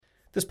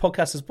This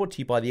podcast is brought to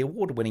you by the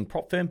award-winning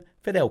prop firm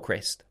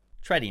Fidelcrest.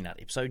 Trading Nut,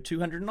 episode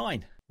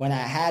 209. When I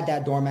had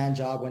that doorman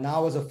job, when I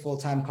was a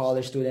full-time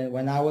college student,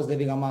 when I was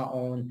living on my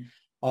own,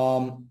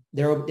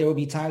 there would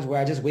be times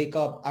where I just wake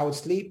up. I would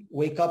sleep,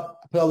 wake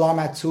up, put an alarm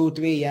at 2,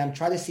 3 a.m.,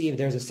 try to see if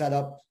there's a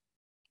setup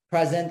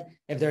present.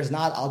 If there's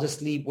not, I'll just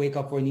sleep, wake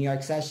up for a New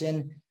York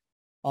session.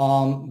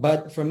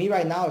 But for me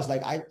right now, it's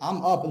like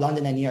I'm up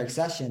London and New York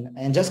session.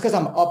 And just because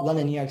I'm up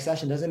London, New York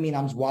session doesn't mean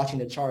I'm just watching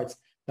the charts.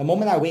 The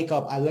moment I wake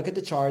up, I look at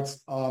the charts.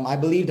 I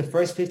believe the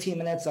first 15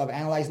 minutes of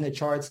analyzing the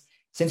charts,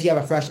 since you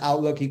have a fresh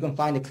outlook, you can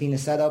find the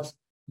cleanest setups.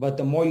 But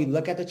the more you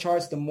look at the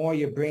charts, the more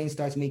your brain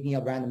starts making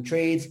up random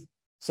trades.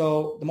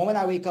 So the moment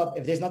I wake up,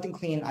 if there's nothing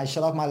clean, I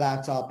shut off my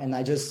laptop and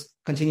I just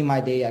continue my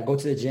day. I go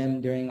to the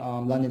gym during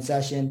London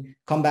session,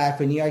 come back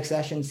for New York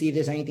session, see if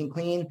there's anything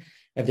clean.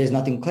 If there's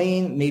nothing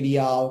clean, maybe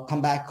I'll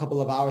come back a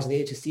couple of hours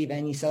later to see if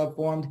any setup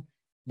formed.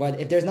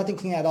 But if there's nothing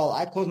clean at all,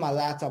 I close my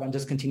laptop and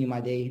just continue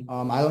my day.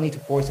 I don't need to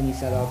force any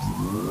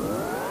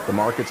setups. The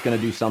market's going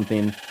to do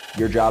something.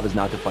 Your job is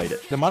not to fight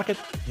it. The market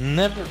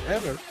never,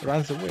 ever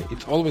runs away.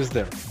 It's always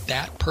there.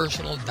 That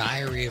personal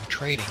diary of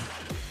trading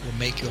will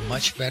make you a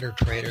much better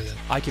trader than...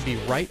 I could be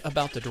right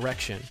about the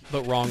direction,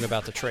 but wrong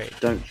about the trade.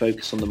 Don't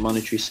focus on the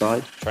monetary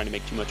side. Trying to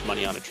make too much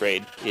money on a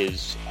trade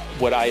is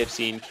what I have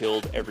seen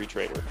killed every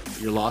trader.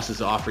 Your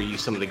losses offer you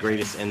some of the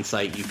greatest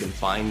insight you can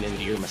find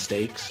into your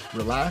mistakes.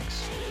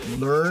 Relax,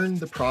 learn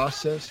the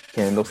process.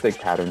 Candlestick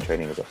pattern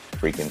trading is a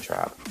freaking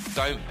trap.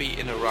 Don't be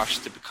in a rush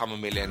to become a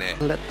millionaire.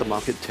 Let the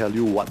market tell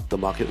you what the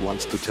market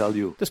wants to tell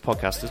you. This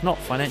podcast is not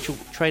financial,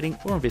 trading,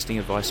 or investing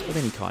advice of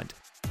any kind.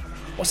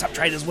 What's up,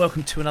 traders?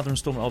 Welcome to another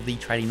installment of the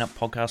Trading Nut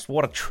podcast.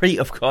 What a treat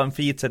I've got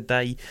for you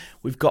today.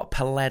 We've got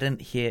Paladin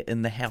here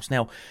in the house.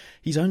 Now,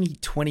 he's only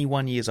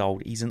 21 years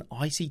old. He's an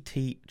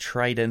ICT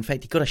trader. In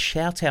fact, he got a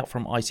shout out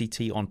from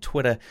ICT on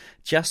Twitter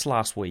just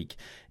last week.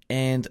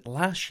 And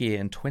last year,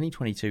 in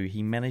 2022,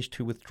 he managed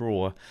to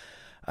withdraw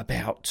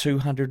about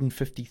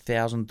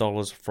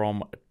 $250,000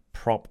 from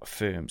prop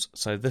firms.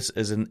 So this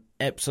is an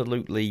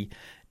absolutely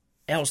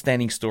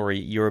outstanding story.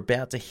 You're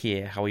about to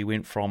hear how he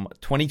went from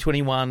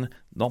 2021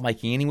 not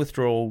making any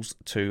withdrawals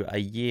to a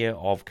year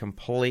of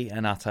complete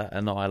and utter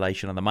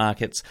annihilation of the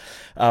markets.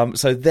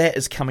 So that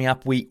is coming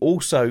up. We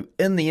also,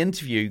 in the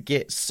interview,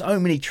 get so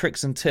many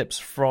tricks and tips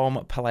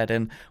from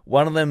Paladin.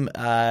 One of them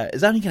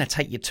is only going to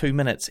take you 2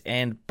 minutes,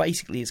 and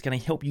basically it's going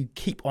to help you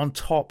keep on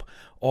top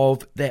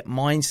of that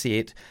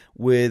mindset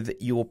with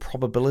your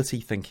probability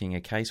thinking,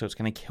 okay? So it's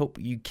going to help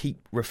you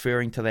keep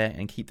referring to that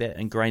and keep that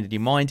ingrained in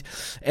your mind.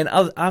 And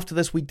after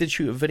this, we did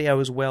shoot a video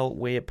as well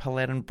where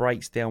Paladin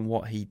breaks down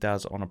what he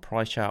does on a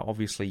price chart,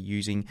 obviously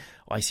using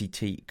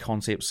ICT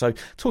concepts. So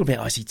talking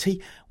about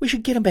ICT, we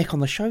should get him back on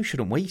the show,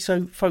 shouldn't we?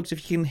 So folks,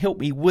 if you can help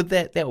me with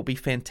that, that would be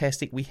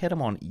fantastic. We had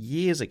him on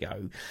years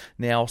ago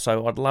now,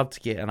 so I'd love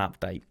to get an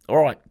update.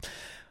 All right.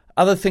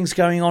 Other things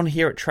going on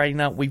here at Trading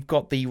Nut, we've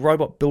got the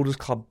Robot Builders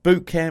Club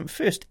Bootcamp,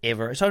 first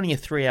ever. It's only a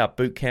 3-hour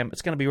bootcamp.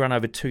 It's going to be run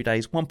over 2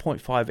 days,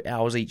 1.5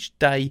 hours each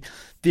day,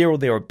 there or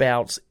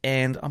thereabouts.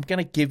 And I'm going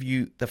to give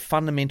you the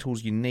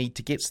fundamentals you need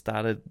to get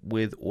started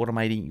with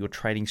automating your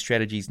trading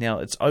strategies. Now,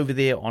 it's over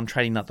there on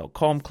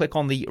tradingnut.com. Click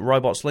on the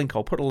robots link.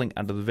 I'll put a link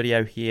under the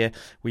video here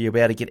where you'll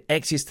be able to get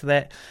access to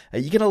that.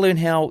 You're going to learn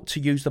how to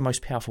use the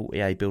most powerful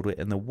EA builder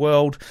in the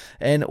world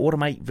and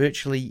automate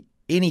virtually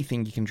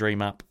anything you can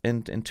dream up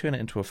and turn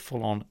it into a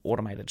full-on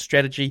automated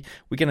strategy.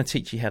 We're going to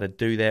teach you how to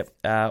do that.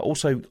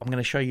 Also, I'm going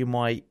to show you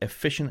my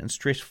efficient and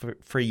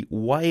stress-free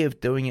way of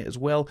doing it as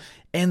well,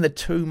 and the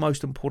 2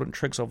 most important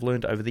tricks I've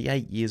learned over the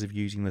 8 years of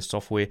using this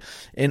software.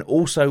 And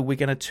also, we're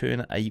going to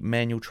turn a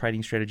manual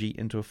trading strategy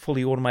into a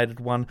fully automated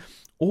one,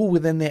 all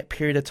within that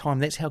period of time.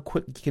 That's how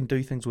quick you can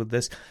do things with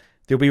this.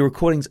 There'll be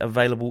recordings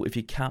available if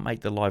you can't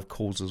make the live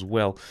calls as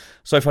well.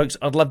 So, folks,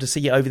 I'd love to see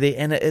you over there,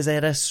 and it is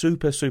at a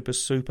super, super,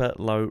 super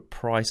low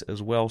price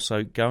as well.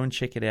 So go and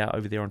check it out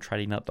over there on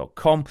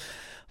tradingnut.com.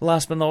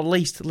 Last but not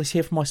least, let's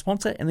hear from my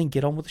sponsor and then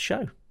get on with the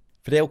show.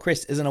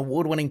 Fidelcrest is an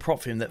award-winning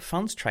prop firm that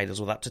funds traders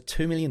with up to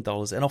 $2 million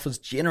and offers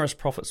generous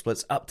profit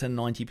splits up to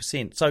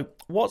 90%. So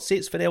what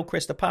sets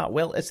Fidelcrest apart?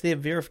 Well, it's their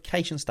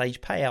verification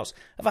stage payouts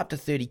of up to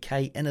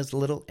 $30K in as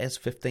little as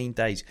 15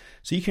 days.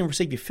 So you can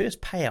receive your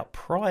first payout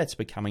prior to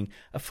becoming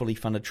a fully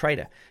funded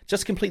trader.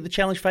 Just complete the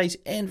challenge phase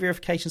and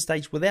verification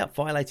stage without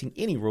violating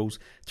any rules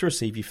to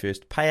receive your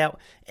first payout.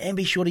 And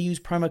be sure to use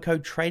promo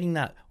code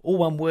TradingNut, all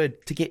one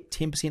word, to get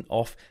 10%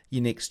 off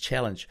your next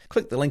challenge.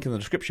 Click the link in the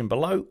description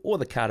below or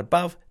the card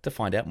above to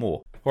find out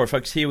more. All right,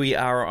 folks, here we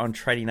are on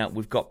Trading Nut.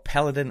 We've got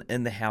Paladin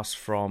in the house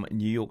from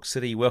New York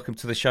City. Welcome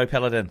to the show,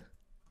 Paladin.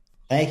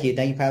 Thank you.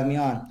 Thank you for having me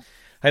on.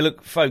 Hey,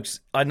 look, folks,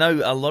 I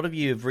know a lot of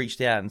you have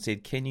reached out and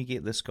said, can you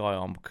get this guy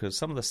on? Because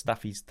some of the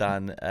stuff he's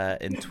done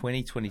in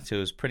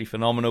 2022 is pretty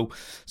phenomenal.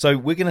 So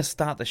we're going to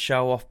start the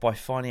show off by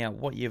finding out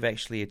what you've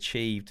actually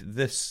achieved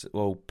this,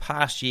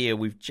 past year.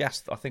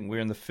 I think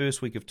we're in the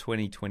first week of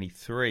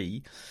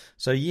 2023.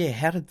 So, yeah,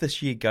 how did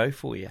this year go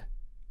for you?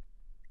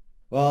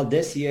 Well,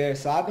 this year,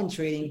 so I've been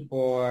trading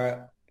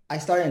I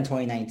started in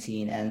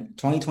 2019, and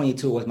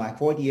 2022 was my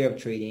 4th year of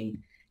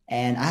trading.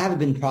 and I haven't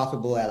been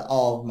profitable at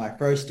all my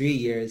first 3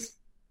 years.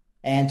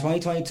 And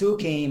 2022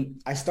 came.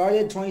 I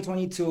started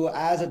 2022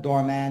 as a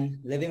doorman,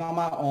 living on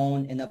my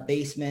own in a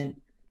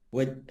basement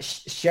with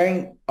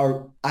sharing,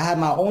 or I had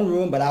my own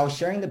room, but I was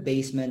sharing the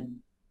basement,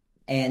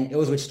 and it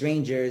was with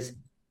strangers.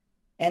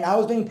 And I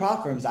was doing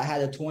prop firms. I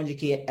had a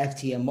 200K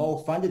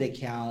FTMO funded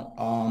account.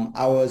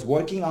 I was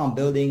working on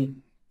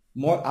building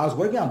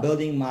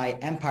my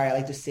empire. I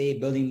like to say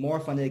building more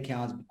funded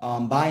accounts,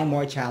 buying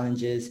more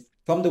challenges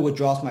from the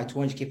withdrawals from my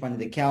 200K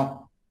funded account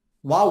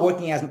while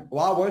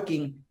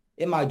working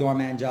in my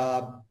doorman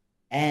job.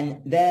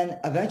 And then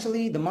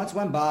eventually the months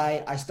went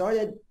by. I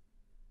started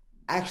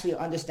actually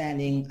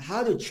understanding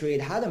how to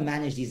trade, how to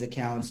manage these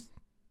accounts.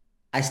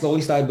 I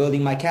slowly started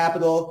building my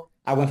capital.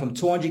 I went from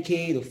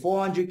 200K to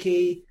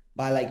 400K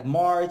by like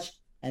March.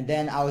 And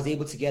then I was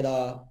able to get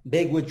a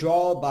big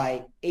withdrawal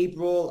by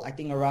April, I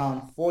think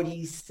around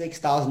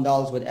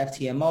 $46,000 with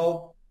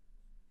FTMO.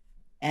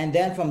 And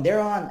then from there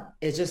on,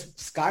 it just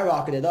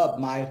skyrocketed up.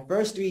 My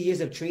first 3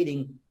 years of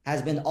trading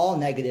has been all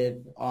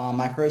negative.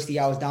 My first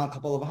year, I was down a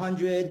couple of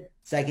hundred.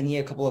 Second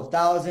year, a couple of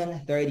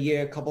thousand. Third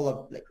year, a couple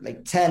of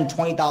like $10,000,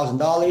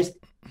 $20,000.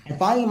 And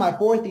finally, my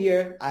fourth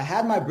year, I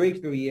had my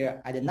breakthrough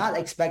year. I did not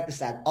expect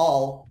this at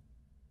all.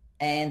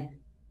 And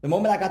the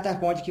moment I got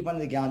that 400K under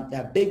the ground,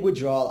 that big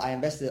withdrawal, I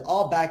invested it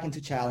all back into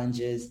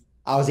challenges.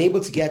 I was able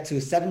to get to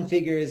 7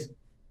 figures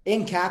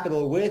in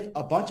capital with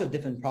a bunch of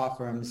different prop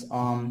firms.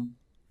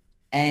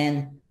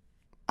 And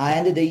I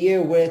ended the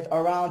year with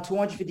around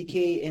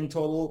 250K in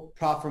total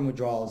prop firm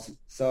withdrawals.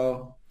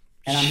 So,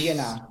 and I'm here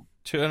now.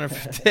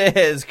 250. That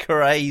is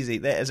crazy.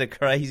 That is a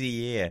crazy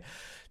year.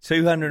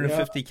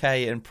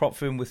 250K in prop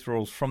firm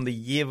withdrawals from the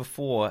year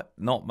before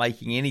not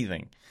making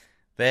anything.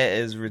 That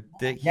is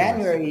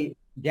ridiculous.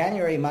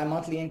 January, my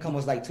monthly income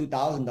was like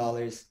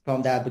 $2,000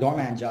 from that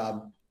doorman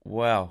job.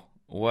 Wow.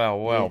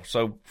 Yeah.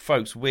 So,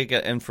 folks, we're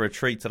in for a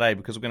treat today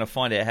because we're going to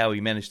find out how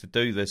he managed to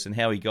do this and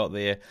how he got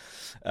there.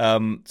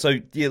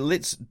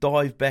 Let's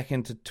dive back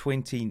into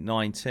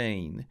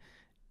 2019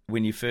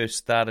 when you first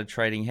started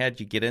trading. How did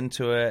you get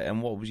into it,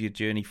 and what was your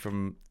journey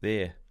from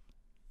there?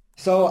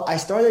 So I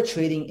started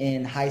trading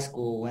in high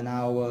school when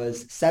I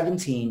was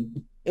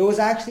 17. It was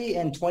actually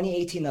in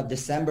 2018 of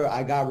December,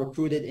 I got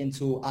recruited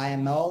into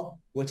IML,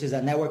 which is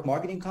a network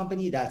marketing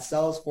company that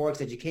sells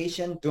Forex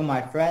education through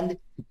my friend.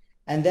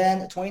 And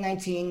then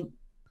 2019,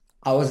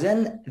 I was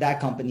in that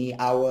company.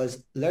 I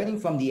was learning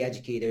from the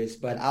educators,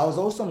 but I was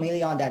also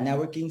mainly on that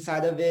networking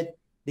side of it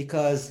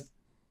because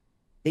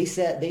they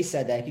said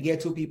that if you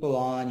get 2 people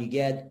on, you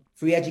get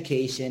free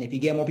education. If you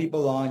get more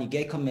people on, you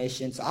get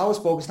commission. So I was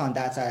focused on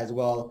that side as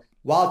well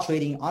while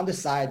trading on the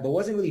side, but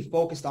wasn't really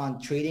focused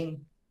on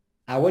trading.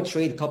 I would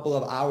trade a couple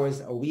of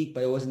hours a week,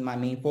 but it wasn't my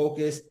main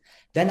focus.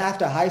 Then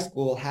after high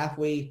school,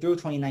 halfway through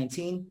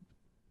 2019,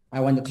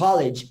 I went to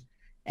college.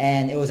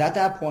 And it was at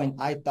that point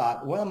I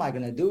thought, what am I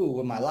going to do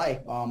with my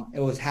life? It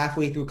was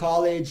halfway through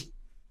college.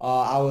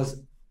 I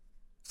was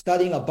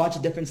studying a bunch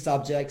of different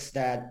subjects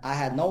that I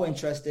had no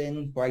interest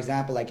in, for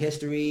example, like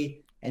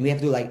history. And we have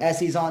to do like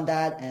essays on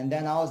that. And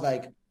then I was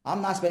like,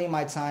 I'm not spending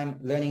my time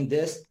learning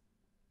this.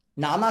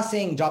 Now, I'm not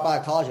saying drop out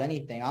of college or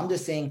anything. I'm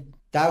just saying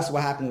that was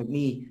what happened with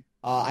me.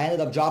 I ended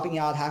up dropping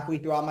out halfway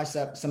throughout my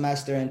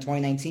semester in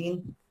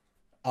 2019.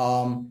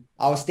 I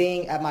was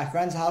staying at my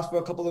friend's house for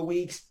a couple of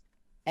weeks.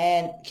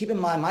 And keep in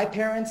mind, my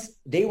parents,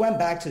 they went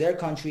back to their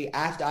country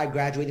after I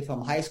graduated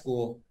from high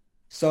school.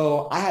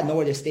 So I had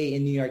nowhere to stay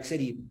in New York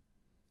City.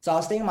 So I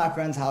was staying at my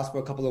friend's house for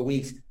a couple of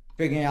weeks,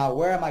 figuring out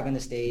where am I going to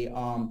stay.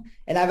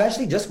 And I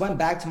eventually just went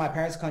back to my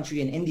parents'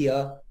 country in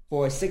India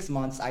for 6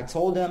 months. I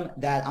told them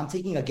that I'm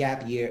taking a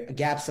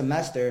gap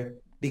semester,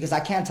 because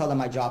I can't tell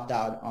them I dropped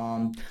out.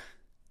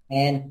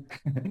 And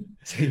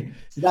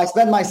so I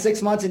spent my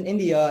 6 months in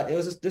India.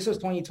 This was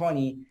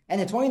 2020. And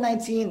in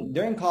 2019,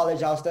 during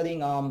college, I was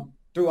studying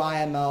through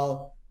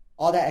IML,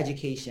 all that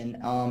education,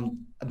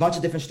 a bunch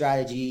of different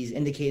strategies,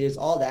 indicators,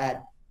 all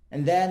that.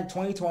 And then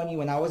 2020,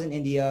 when I was in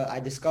India, I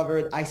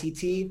discovered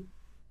ICT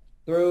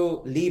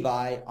through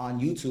Levi on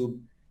YouTube.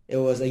 It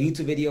was a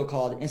YouTube video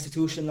called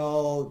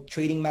Institutional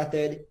Trading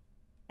Method.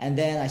 And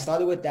then I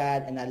started with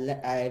that, and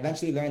I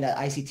eventually learned that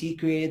ICT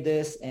created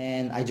this,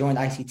 and I joined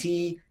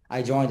ICT.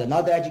 I joined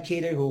another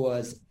educator who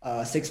was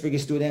a 6-figure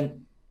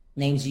student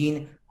named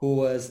Gene, who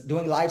was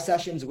doing live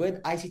sessions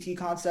with ICT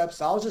concepts.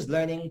 So I was just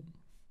learning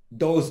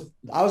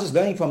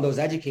from those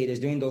educators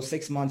during those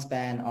 6 month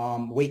span,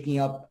 waking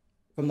up.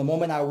 From the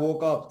moment I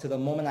woke up to the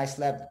moment I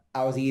slept,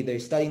 I was either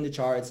studying the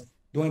charts,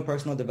 doing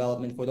personal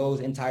development for those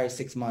entire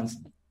 6 months.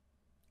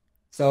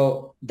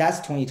 So that's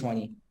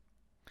 2020.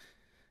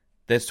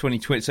 That's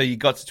 2020. So you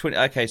got to 20.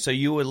 Okay, so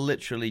you were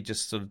literally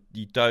just sort of,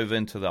 you dove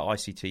into the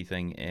ICT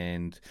thing.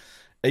 And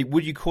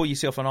would you call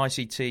yourself an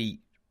ICT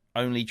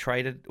only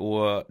trader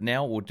or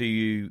do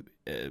you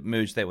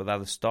merge that with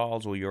other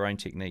styles or your own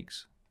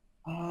techniques?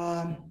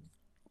 Yeah,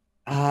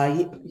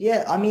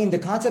 I mean, the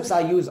concepts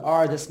I use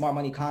are the smart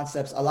money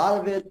concepts. A lot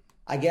of it,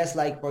 I guess,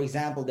 like, for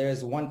example,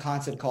 there's one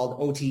concept called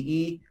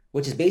OTE,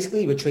 which is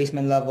basically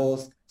retracement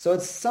levels. So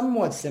it's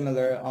somewhat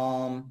similar.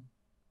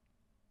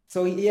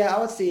 So yeah, I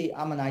would say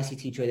I'm an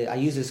ICT trader. I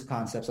use these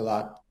concepts a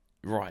lot.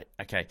 Right.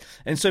 Okay.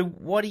 And so,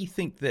 why do you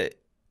think that?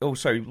 Oh,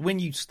 sorry. When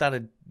you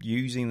started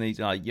using these,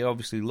 you're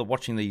obviously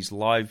watching these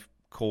live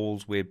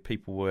calls where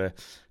people were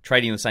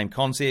trading the same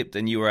concept,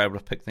 and you were able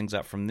to pick things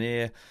up from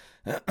there.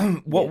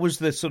 What was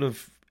the sort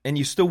of? And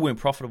you still weren't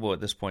profitable at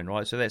this point,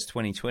 right? So that's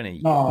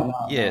 2020. No.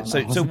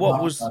 So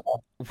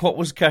what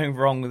was going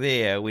wrong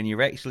there when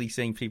you're actually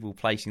seeing people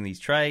placing these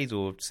trades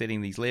or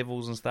setting these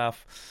levels and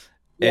stuff,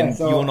 and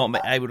you're not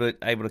able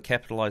to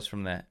capitalize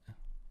from that?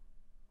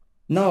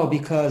 No,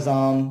 because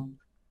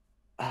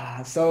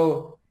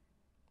so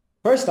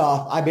first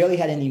off, I barely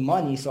had any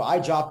money, so I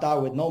dropped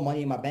out with no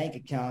money in my bank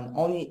account.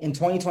 Only in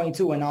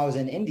 2022, when I was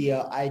in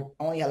India, I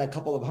only had a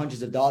couple of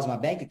hundreds of dollars in my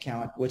bank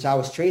account, which I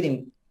was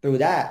trading through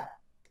that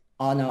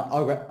on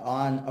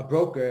a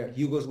broker,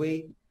 Hugo's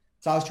Way.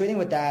 So I was trading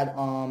with that.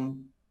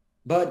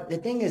 But the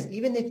thing is,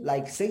 even if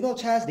like signal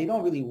chats, they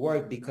don't really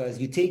work because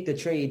you take the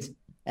trades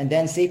and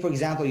then say, for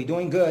example, you're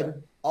doing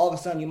good. All of a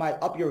sudden, you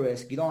might up your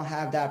risk. You don't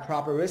have that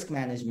proper risk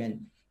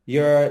management.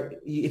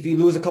 If you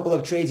lose a couple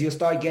of trades, you'll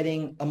start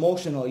getting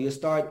emotional. You'll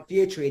start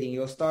fear trading.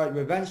 You'll start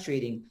revenge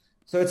trading.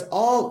 So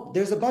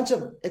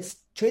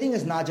trading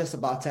is not just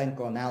about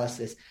technical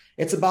analysis.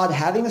 It's about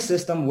having a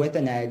system with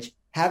an edge,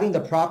 having the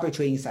proper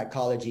trading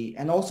psychology,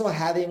 and also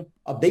having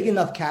a big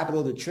enough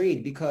capital to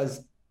trade, because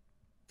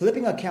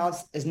flipping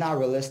accounts is not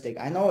realistic.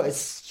 I know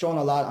it's shown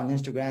a lot on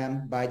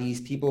Instagram by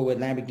these people with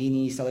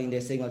Lamborghinis selling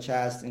their signal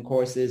chats and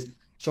courses,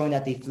 showing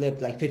that they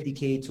flipped like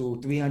 50K to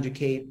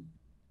 300K.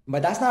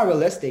 But that's not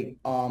realistic.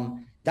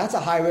 That's a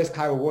high risk,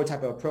 high reward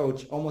type of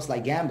approach, almost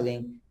like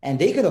gambling. And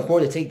they could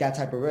afford to take that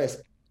type of risk.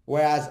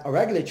 Whereas a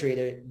regular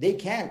trader, they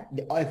can't.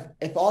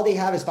 If all they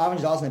have is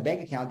 $500 in a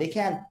bank account, they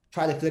can't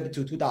try to flip it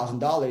to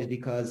 $2,000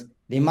 because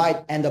they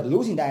might end up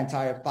losing that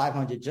entire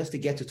 $500 just to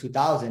get to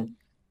 $2,000.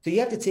 So you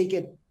have to take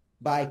it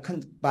by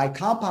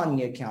compounding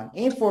your account.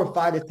 Aim for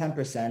 5 to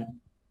 10%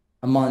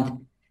 a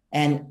month,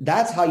 and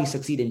that's how you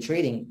succeed in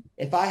trading.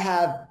 If I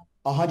have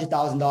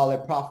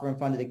 $100,000 profit in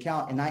front of the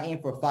account and I aim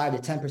for 5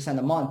 to 10%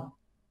 a month,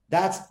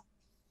 that's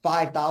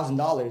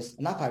 $5,000,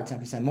 not 5 to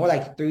 10%, more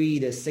like 3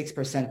 to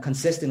 6%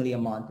 consistently a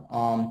month.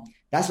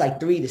 That's like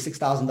 $3,000 to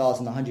 $6,000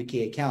 in a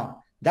 100K account.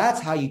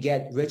 That's how you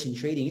get rich in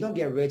trading. You don't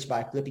get rich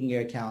by flipping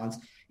your accounts.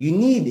 You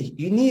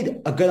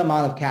need a good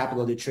amount of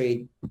capital to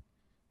trade.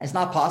 It's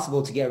not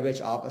possible to get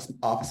rich off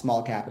a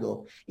small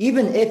capital.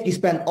 Even if you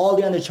spend all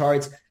day on the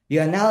charts,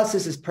 your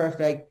analysis is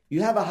perfect,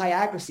 you have a high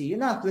accuracy, you're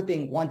not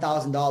flipping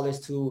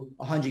 $1,000 to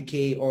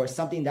 100K or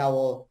something that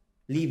will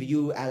leave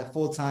you at a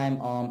full-time.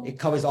 It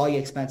covers all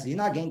your expenses. You're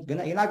not going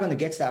to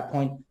get to that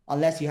point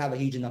unless you have a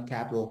huge enough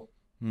capital.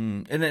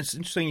 And it's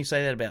interesting you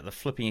say that about the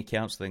flipping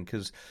accounts thing,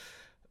 because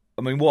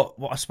I mean,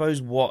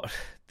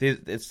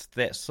 it's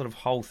that sort of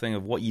whole thing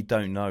of what you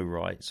don't know,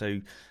 right? So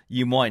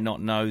you might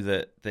not know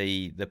that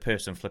the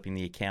person flipping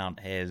the account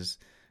has,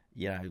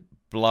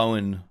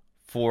 blown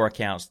 4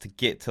 accounts to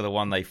get to the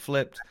one they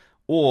flipped,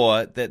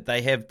 or that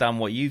they have done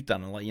what you've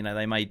done. Like,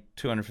 they made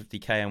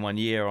 $250K in 1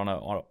 year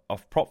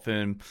off prop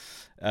firm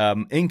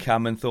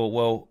income and thought,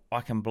 well,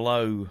 I can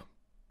blow,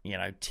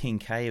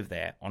 $10K of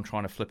that on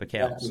trying to flip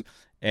accounts. Yeah.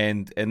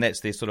 And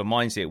that's their sort of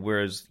mindset.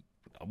 Whereas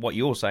what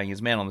you're saying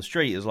is, man on the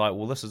street is like,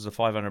 well, this is the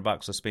 $500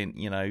 I spent,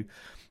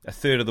 a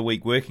third of the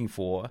week working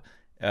for,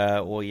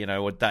 or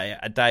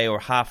a day or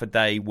half a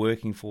day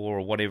working for,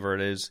 or whatever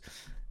it is,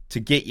 to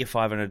get your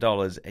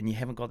 $500, and you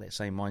haven't got that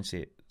same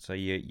mindset. So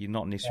you're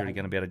not necessarily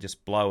going to be able to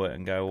just blow it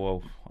and go,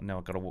 well, no,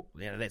 I've got to.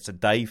 That's a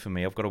day for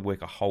me. I've got to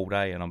work a whole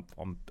day, and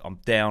I'm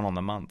down on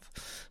the month.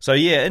 So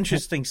yeah,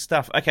 interesting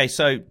stuff. Okay,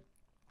 so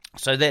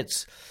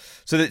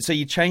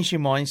you changed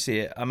your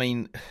mindset. I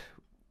mean,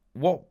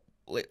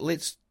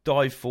 let's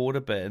dive forward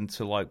a bit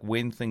into like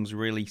when things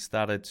really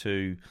started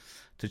to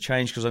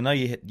change, because I know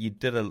you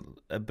did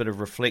a bit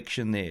of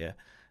reflection there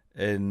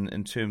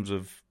in terms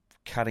of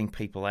cutting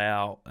people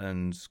out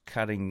and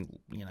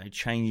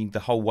changing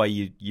the whole way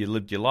you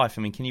lived your life.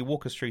 I mean, can you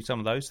walk us through some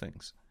of those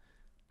things?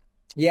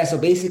 Yeah, so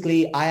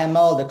basically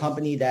IML, the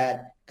company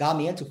that got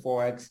me into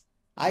Forex,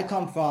 I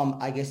come from,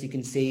 I guess you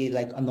can say,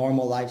 like a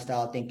normal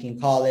lifestyle, thinking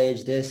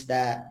college, this,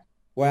 that.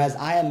 Whereas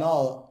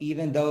IML,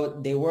 even though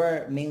they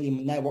were mainly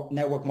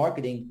network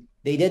marketing,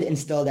 they did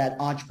instill that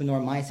entrepreneur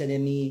mindset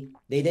in me.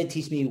 They did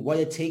teach me what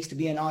it takes to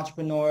be an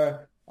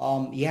entrepreneur.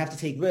 You have to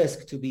take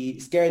risks. To be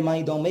scared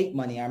money, don't make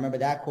money. I remember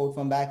that quote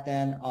from back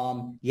then.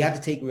 You have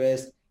to take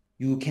risks.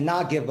 You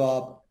cannot give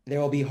up. There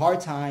will be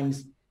hard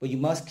times, but you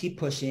must keep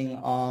pushing.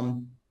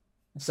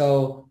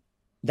 So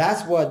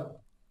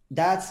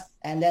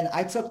and then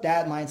I took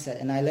that mindset,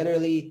 and I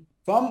literally,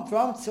 from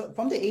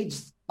the age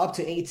up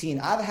to 18,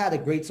 I've had a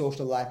great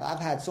social life. I've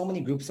had so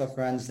many groups of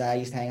friends that I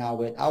used to hang out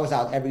with. I was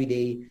out every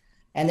day.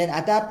 And then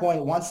at that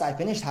point, once I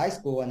finished high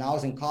school and I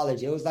was in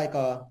college, it was like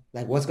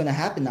what's going to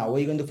happen now? What are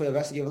you going to do for the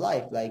rest of your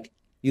life? Like,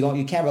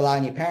 you can't rely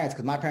on your parents,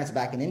 because my parents are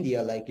back in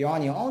India. Like, you're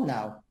on your own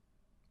now.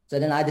 So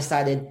then I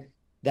decided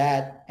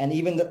that, and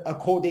even a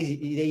quote they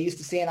used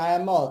to say in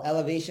IML,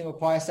 elevation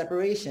requires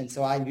separation.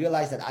 So I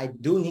realized that I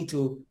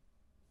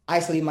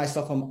isolate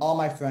myself from all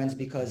my friends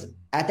because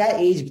at that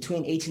age,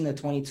 between 18 and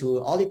 22,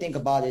 all they think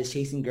about is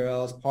chasing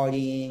girls,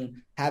 partying,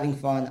 having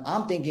fun.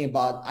 I'm thinking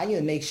about, I need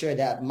to make sure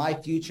that my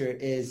future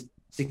is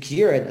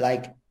secured,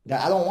 like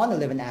that I don't want to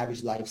live an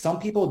average life. Some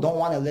people don't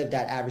want to live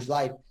that average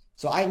life.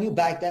 So I knew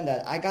back then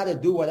that I got to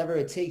do whatever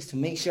it takes to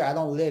make sure I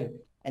don't live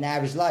an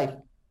average life.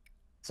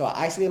 So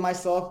I isolated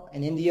myself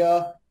in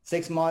India,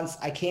 6 months.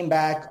 I came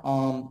back.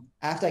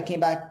 After I came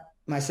back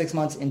my 6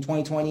 months in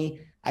 2020,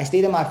 I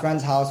stayed at my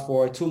friend's house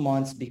for 2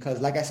 months because,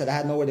 like I said, I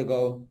had nowhere to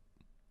go.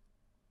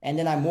 And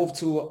then I moved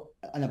to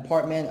an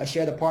apartment, a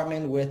shared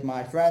apartment with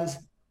my friends.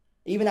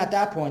 Even at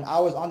that point, I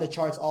was on the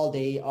charts all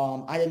day.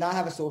 I did not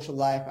have a social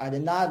life. I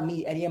did not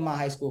meet any of my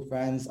high school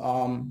friends.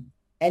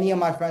 Any of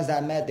my friends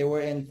that I met, they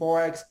were in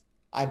Forex.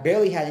 I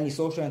barely had any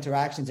social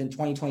interactions in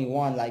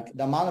 2021. Like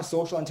the amount of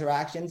social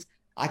interactions,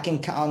 I can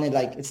count it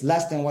like it's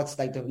less than what's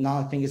like the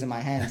amount of fingers in my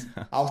hands.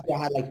 I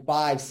had like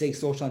 5, 6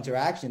 social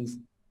interactions.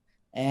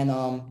 And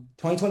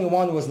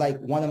 2021 was like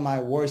one of my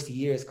worst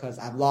years because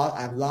I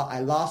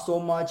lost so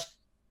much.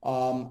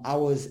 I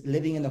was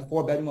living in a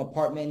 4-bedroom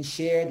apartment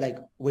shared like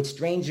with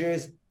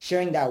strangers,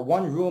 sharing that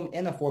one room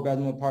in a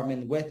 4-bedroom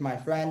apartment with my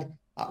friend.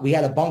 We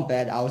had a bunk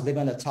bed. I was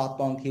living on the top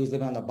bunk. He was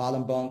living on the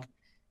bottom bunk.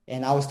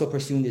 And I was still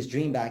pursuing this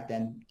dream back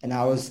then. And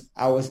it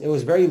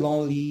was very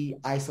lonely,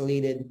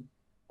 isolated.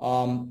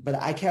 But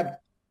I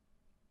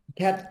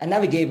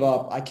never gave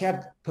up. I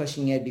kept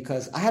pushing it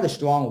because I had a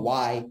strong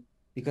why.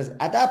 Because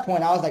at that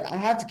point I was like, I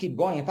have to keep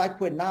going. If I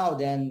quit now,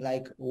 then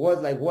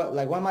what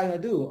am I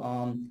going to do?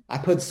 I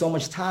put so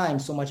much time,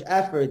 so much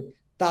effort,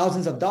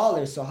 thousands of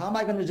dollars. So how am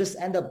I going to just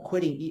end up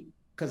quitting?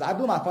 Because I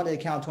blew my funded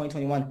account in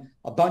 2021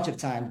 a bunch of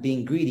times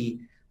being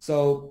greedy.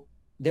 So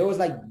there was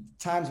like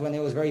times when it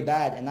was very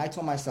bad. And I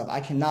told myself, I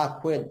cannot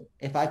quit.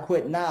 If I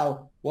quit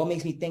now, what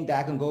makes me think that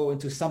I can go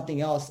into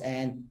something else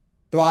and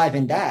thrive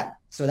in that?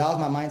 So that was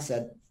my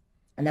mindset.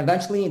 And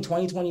eventually in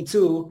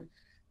 2022,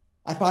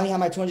 I finally had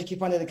my 200K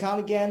funded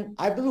account again.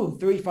 I blew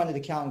 3 funded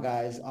account,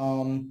 guys.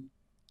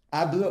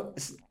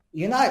 It's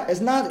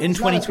not in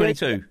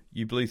 2022.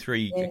 You blew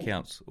 3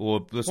 accounts,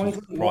 or this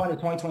 2021 to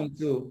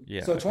 2022.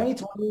 Yeah. So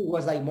 2020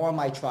 was like more of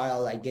my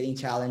trial, like getting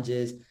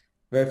challenges,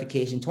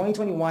 verification.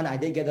 2021, I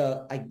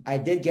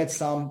did get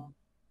some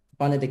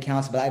funded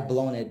accounts, but I've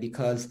blown it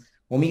because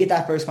when we get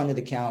that first funded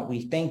account,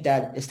 we think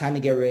that it's time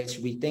to get rich.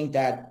 We think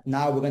that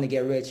now we're going to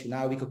get rich.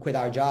 Now we could quit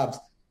our jobs.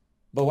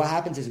 But what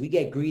happens is we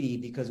get greedy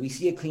because we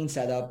see a clean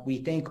setup. We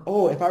think,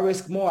 oh, if I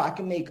risk more, I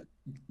can make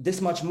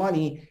this much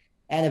money.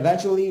 And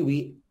eventually,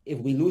 if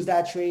we lose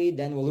that trade,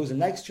 then we'll lose the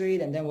next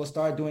trade, and then we'll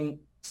start doing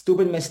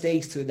stupid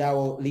mistakes that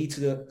will lead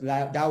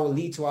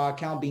to our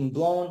account being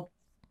blown.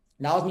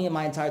 That was me in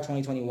my entire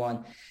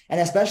 2021. And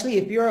especially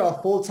if you're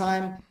a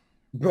full-time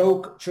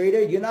broke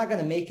trader, you're not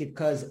going to make it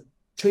because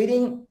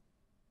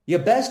your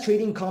best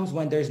trading comes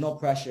when there's no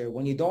pressure,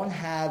 when you don't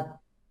have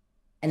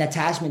an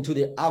attachment to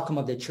the outcome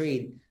of the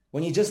trade.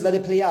 When you just let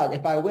it play out.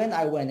 If I win,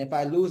 I win. If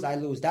I lose, I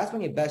lose. That's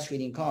when your best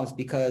trading comes,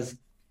 because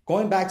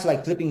going back to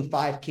like flipping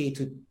 5K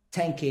to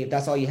 10K, if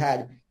that's all you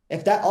had,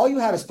 if that all you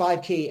have is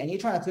 5K and you're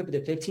trying to flip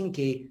it to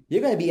 15K,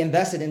 you're going to be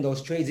invested in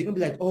those trades. You're going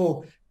to be like,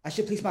 oh, I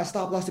should place my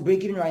stop loss to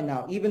break even right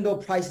now. Even though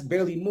price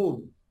barely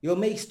moved, you'll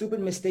make stupid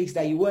mistakes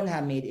that you wouldn't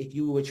have made if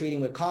you were trading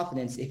with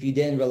confidence, if you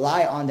didn't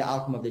rely on the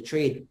outcome of the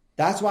trade.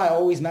 That's why I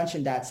always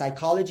mention that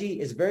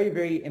psychology is very,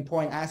 very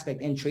important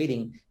aspect in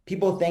trading.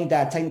 People think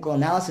that technical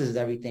analysis is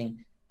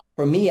everything.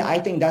 For me, I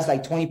think that's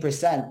like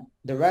 20%.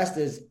 The rest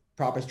is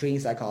proper trading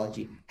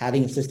psychology,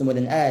 having a system with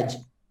an edge,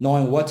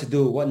 knowing what to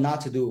do, what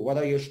not to do, what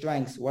are your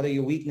strengths, what are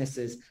your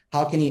weaknesses,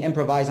 how can you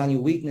improvise on your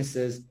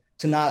weaknesses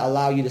to not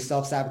allow you to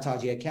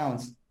self-sabotage your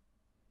accounts.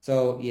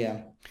 So,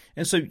 yeah.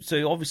 And so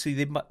obviously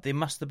there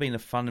must have been a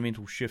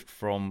fundamental shift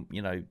from,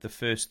 the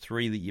first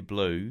 3 that you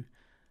blew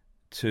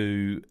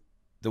to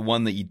the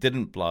one that you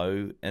didn't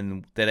blow,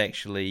 and that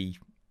actually,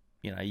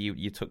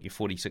 you took your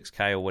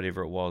 46K or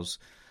whatever it was.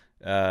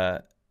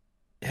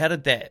 How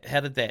did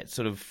that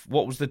sort of,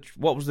 what was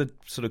the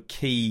sort of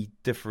key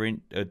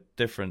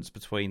difference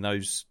between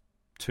those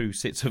 2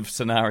 sets of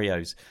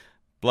scenarios,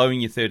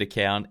 blowing your third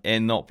account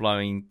and not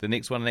blowing the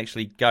next one, and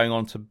actually going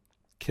on to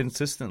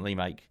consistently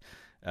make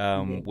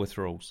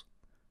withdrawals?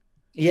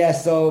 Yeah,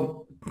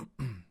 so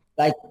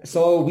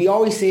we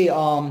always say,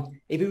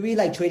 if you read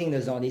like Trading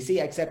the Zone, they say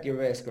accept your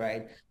risk,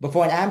 right? But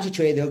for an amateur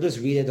trade, they'll just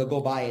read it, they'll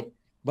go buy it.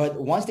 But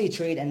once they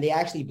trade and they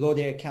actually blow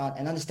their account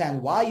and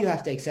understand why you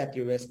have to accept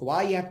your risk,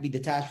 why you have to be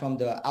detached from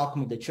the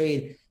outcome of the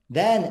trade,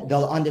 then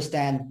they'll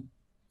understand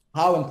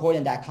how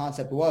important that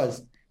concept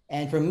was.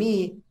 And for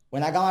me,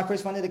 when I got my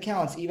first funded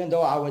accounts, even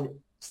though I would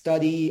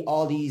study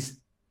all these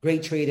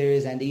great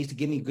traders and they used to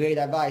give me great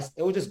advice,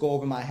 it would just go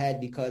over my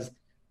head because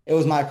it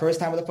was my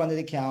first time with a funded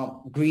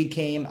account. Greed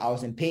came. I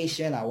was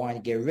impatient. I wanted to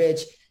get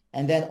rich.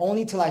 And then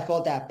only till I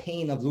felt that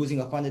pain of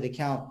losing a funded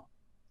account.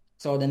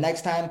 So the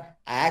next time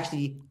I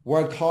actually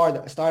worked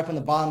hard, started from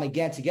the bottom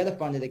again to get a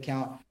funded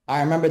account.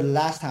 I remember the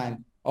last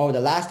time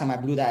I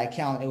blew that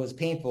account, it was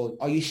painful.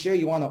 Are you sure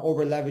you want to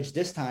over leverage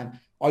this time?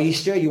 Are you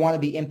sure you want to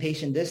be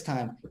impatient this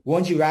time?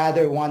 Wouldn't you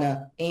rather want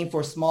to aim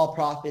for small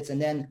profits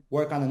and then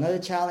work on another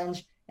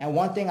challenge? And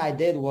one thing I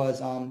did was,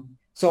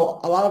 so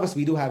a lot of us,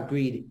 we do have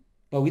greed,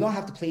 but we don't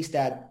have to place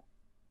that.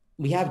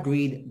 We have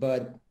greed,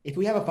 but if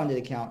we have a funded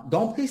account,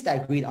 don't place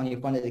that greed on your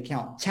funded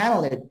account.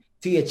 Channel it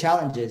to your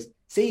challenges.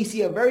 Say you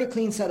see a very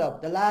clean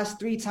setup. The last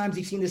 3 times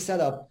you've seen this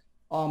setup,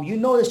 you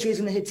know this trade's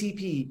going to hit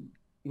TP.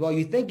 Well,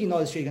 you think you know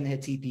this trade's going to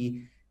hit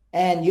TP.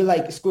 And you're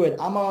like, screw it,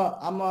 I'm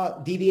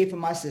a deviate from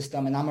my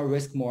system and I'm a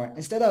risk more.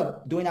 Instead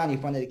of doing that on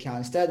your funded account,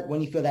 instead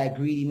when you feel that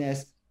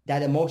greediness,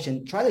 that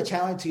emotion, try to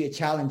challenge to your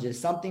challenges,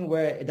 something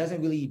where it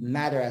doesn't really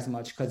matter as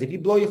much. Because if you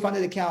blow your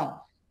funded account,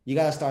 you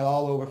got to start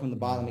all over from the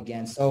bottom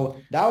again. So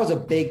that was a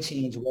big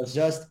change. Was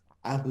just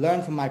I've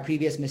learned from my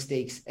previous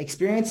mistakes.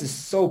 Experience is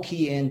so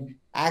key in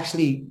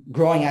actually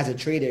growing as a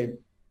trader.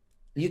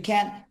 You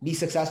can't be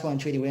successful in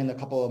trading within a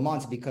couple of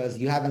months because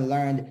you haven't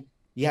learned,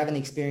 you haven't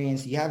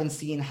experienced, you haven't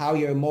seen how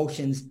your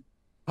emotions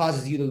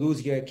causes you to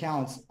lose your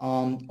accounts.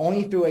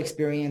 Only through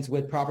experience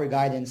with proper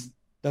guidance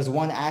does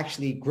one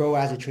actually grow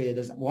as a trader,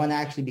 does one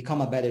actually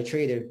become a better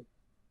trader.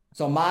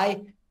 So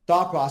my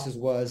thought process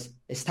was,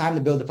 it's time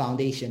to build a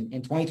foundation.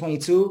 In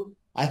 2022,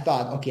 I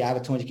thought, okay, I have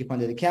a 200K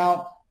funded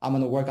account. I'm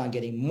going to work on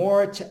getting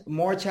more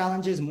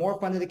challenges, more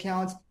funded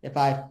accounts. If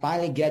I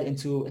finally get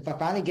to a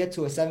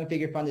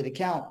 7-figure funded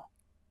account,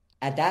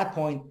 at that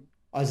point,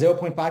 a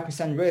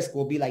 0.5% risk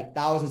will be like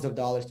thousands of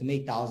dollars to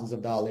make thousands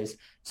of dollars.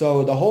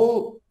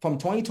 So from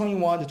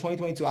 2021 to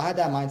 2022, I had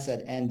that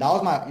mindset, and that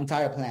was my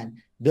entire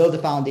plan. Build the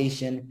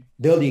foundation,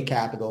 build your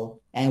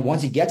capital. And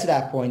once you get to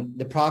that point,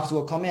 the profits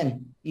will come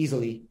in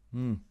easily.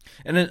 And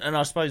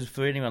I suppose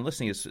for anyone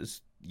listening,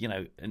 it's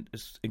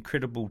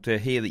incredible to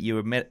hear that you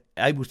were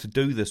able to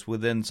do this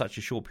within such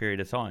a short period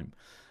of time.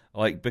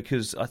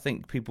 Because I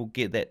think people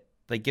get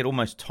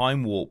almost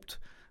time warped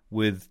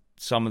with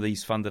some of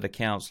these funded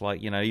accounts,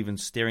 even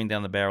staring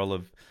down the barrel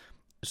of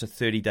it's a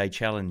 30-day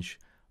challenge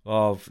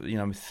of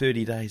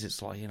 30 days.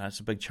 It's it's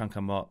a big chunk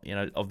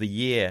of the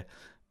year.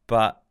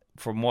 But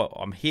from what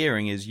I'm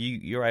hearing is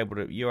you're able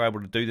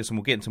to do this, and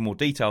we'll get into more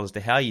detail as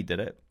to how you did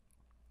it.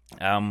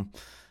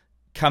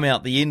 Come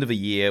out the end of a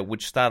year,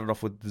 which started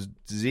off with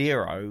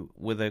 0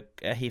 with a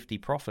hefty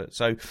profit.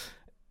 So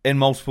in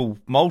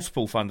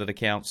multiple funded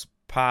accounts,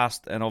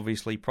 passed and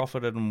obviously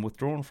profited and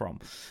withdrawn from.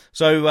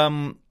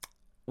 So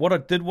what I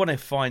did want to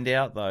find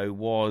out though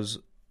was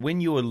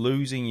when you were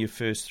losing your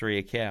first 3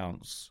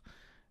 accounts,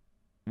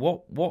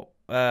 what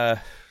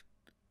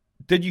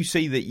did you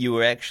see that you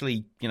were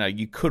actually,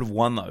 you could have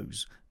won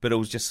those, but it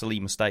was just silly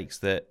mistakes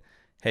that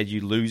had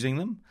you losing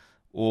them?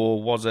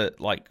 Or was it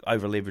like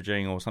over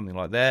leveraging or something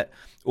like that?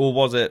 Or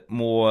was it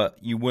more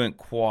you weren't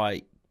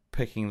quite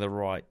picking the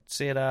right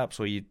setups,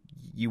 or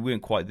you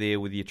weren't quite there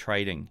with your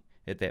trading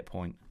at that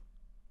point?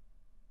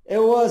 It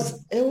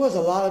was a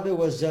lot of it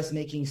was just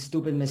making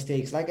stupid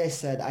mistakes. Like I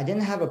said, I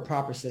didn't have a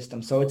proper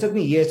system. So it took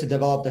me years to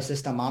develop the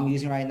system I'm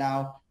using right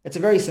now. It's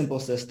a very simple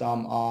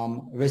system,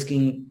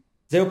 risking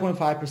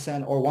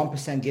 0.5% or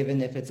 1%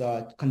 given if it's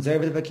a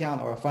conservative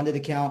account or a funded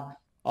account,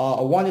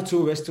 a 1 to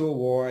 2 risk to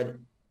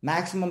reward,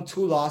 maximum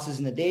 2 losses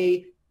in a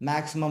day,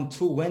 maximum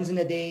 2 wins in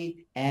a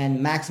day,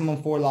 and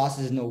maximum 4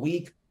 losses in a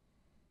week.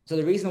 So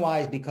the reason why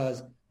is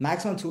because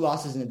maximum 2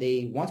 losses in a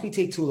day, once we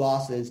take 2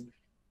 losses,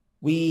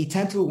 we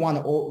tend to want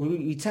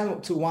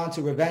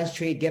to revenge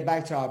trade, get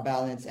back to our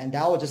balance, and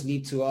that will just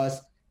lead to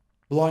us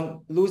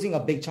losing a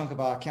big chunk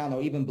of our account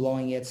or even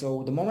blowing it.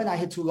 So the moment I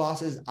hit 2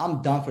 losses,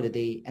 I'm done for the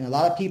day. And a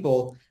lot of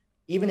people,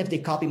 even if they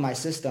copy my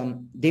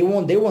system, they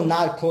will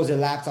not close their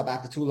laptop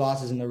after 2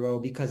 losses in a row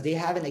because they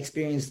haven't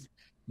experienced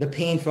the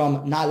pain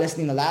from not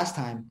listening the last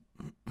time.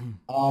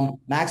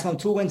 Maximum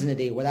 2 wins in a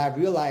day. What I've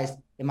realized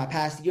in my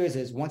past years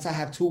is once I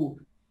have 2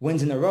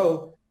 wins in a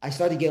row, I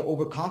start to get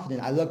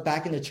overconfident. I look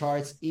back in the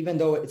charts, even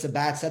though it's a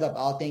bad setup,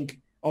 I'll think,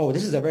 oh,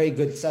 this is a very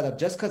good setup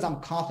just because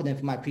I'm confident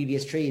from my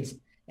previous trades.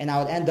 And I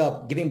would end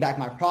up giving back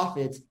my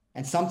profits.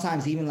 And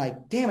sometimes even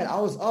like, damn it, I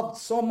was up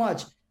so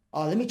much.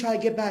 Let me try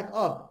to get back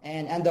up,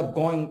 and end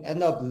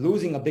up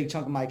losing a big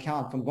chunk of my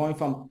account from going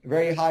from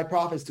very high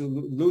profits to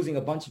losing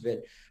a bunch of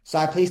it. So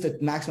I placed a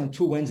maximum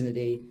 2 wins in a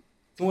day.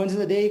 2 wins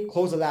in a day,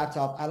 close the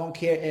laptop. I don't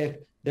care if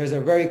there's a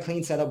very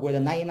clean setup with a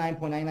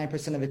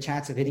 99.99% of a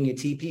chance of hitting your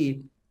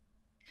TP.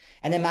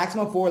 And then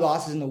maximum 4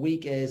 losses in a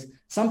week is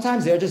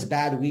sometimes they're just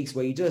bad weeks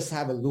where you just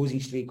have a losing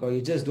streak or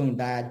you're just doing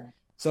bad.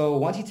 So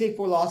once you take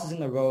 4 losses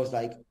in a row, it's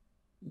like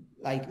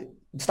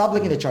stop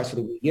looking at the charts for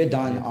the week. You're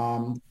done.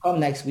 Come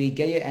next week,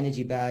 get your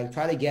energy back.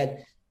 Try to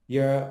get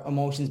your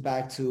emotions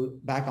back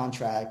on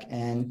track.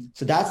 And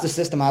so that's the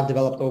system I've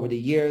developed over the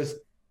years.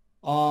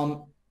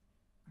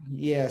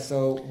 Yeah.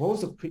 So what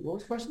was the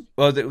question?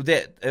 Well,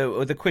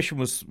 the question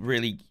was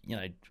really,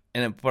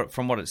 but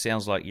from what it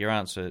sounds like, your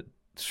answer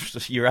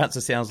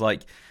sounds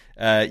like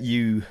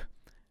you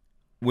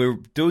were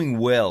doing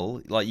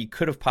well. Like you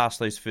could have passed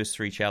those first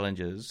 3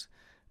 challenges,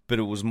 but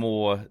it was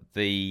more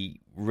the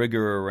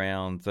rigor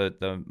around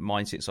the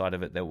mindset side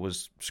of it that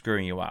was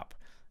screwing you up.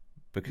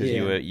 because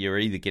you're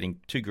either getting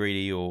too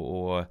greedy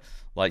or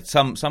like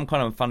some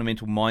kind of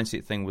fundamental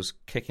mindset thing was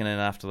kicking in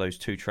after those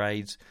 2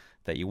 trades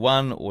that you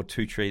won or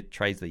 2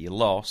 trades that you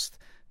lost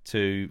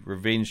to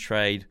revenge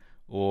trade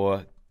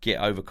or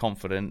get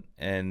overconfident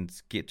and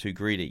get too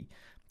greedy.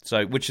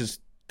 So, which is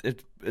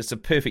it's a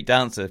perfect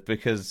answer,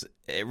 because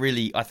it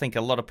really, I think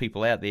a lot of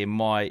people out there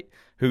might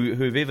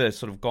who've ever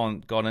sort of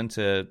gone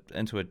into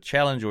a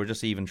challenge or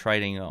just even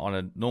trading on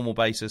a normal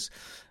basis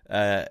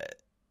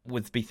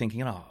would be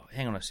thinking, oh,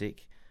 hang on a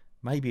sec,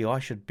 maybe I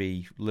should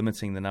be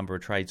limiting the number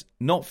of trades.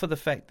 Not for the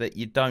fact that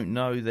you don't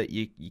know that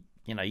you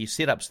know your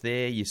setup's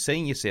there, you're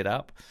seeing your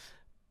setup,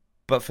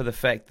 but for the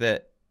fact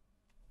that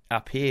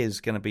up here is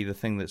going to be the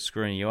thing that's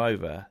screwing you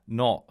over,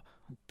 not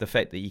the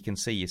fact that you can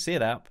see your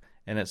setup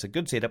and it's a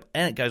good setup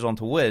and it goes on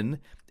to win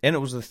and it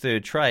was the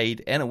 3rd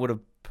trade and it would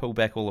have pulled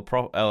back all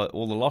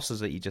the losses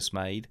that you just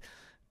made.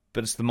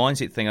 But it's the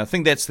mindset thing. I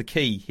think that's the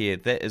key here.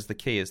 That is the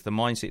key. It's the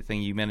mindset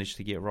thing you managed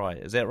to get right.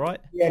 Is that right?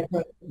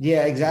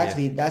 Yeah,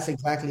 exactly. Yeah. That's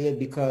exactly it,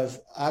 because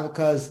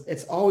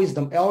it always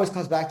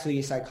comes back to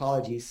your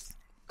psychologies.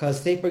 Because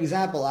say, for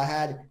example, I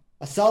had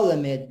a sell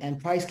limit and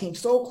price came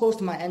so close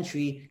to my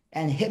entry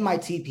and hit my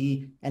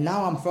TP, and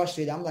now I'm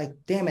frustrated. I'm like,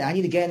 damn it, I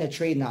need to get in a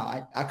trade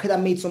now. I could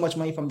have made so much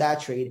money from that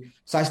trade.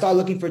 So I started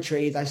looking for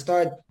trades. I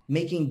started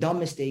making dumb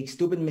mistakes,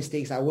 stupid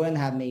mistakes I wouldn't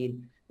have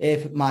made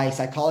if my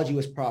psychology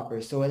was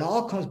proper. So it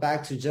all comes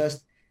back to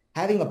just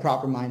having a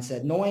proper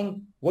mindset,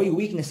 knowing what your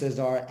weaknesses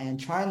are and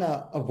trying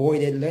to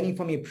avoid it, learning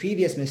from your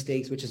previous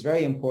mistakes, which is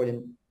very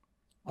important.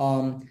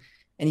 And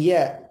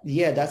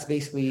that's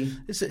basically...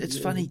 It's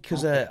funny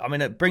because,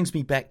 it brings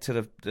me back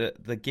to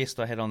the guest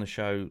I had on the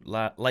show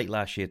late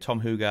last year,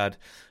 Tom Hugard,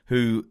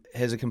 who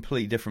has a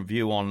completely different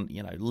view on,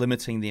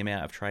 limiting the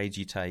amount of trades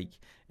you take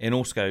and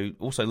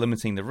also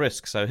limiting the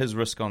risk. So his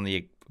risk on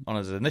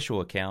his initial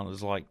account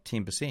is like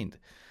 10%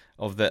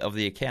 of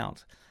the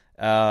account.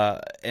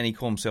 And he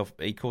calls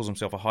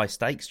himself a high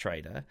stakes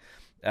trader.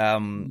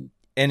 And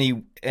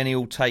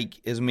he'll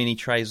take as many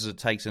trades as it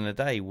takes in a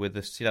day. With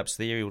the setup's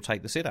there, he'll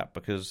take the setup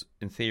because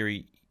in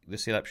theory the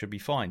setup should be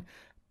fine.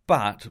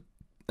 But,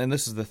 and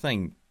this is the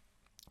thing,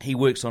 he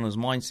works on his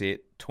mindset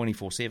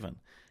 24/7,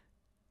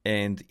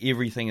 and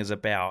everything is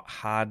about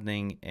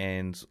hardening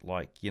and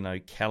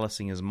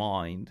callousing his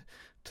mind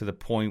to the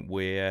point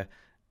where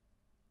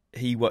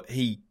he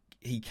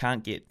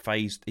can't get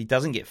phased. He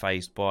doesn't get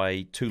phased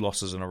by 2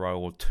 losses in a row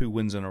or 2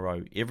 wins in a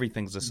row.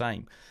 Everything's the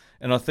same.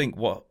 And I think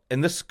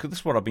this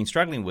is what I've been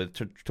struggling with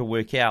to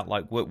work out,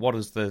 what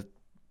is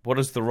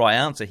the right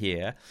answer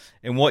here.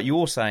 And what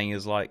you're saying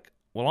is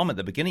I'm at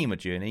the beginning of my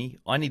journey.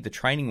 I need the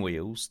training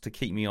wheels to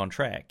keep me on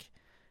track.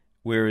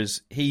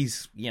 Whereas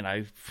he's,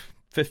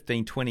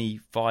 15,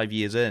 25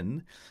 years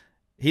in,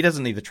 he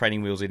doesn't need the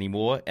training wheels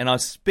anymore. And I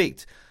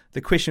suspect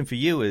the question for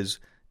you is,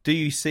 do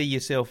you see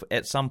yourself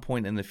at some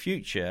point in the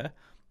future,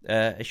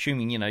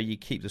 assuming, you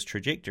keep this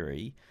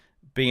trajectory,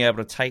 being able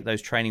to take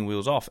those training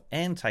wheels off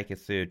and take a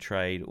 3rd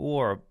trade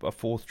or a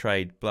 4th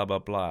trade, blah, blah,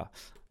 blah?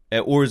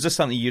 Or is this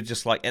something you're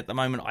just at the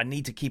moment, I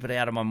need to keep it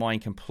out of my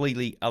mind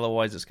completely,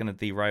 otherwise it's going to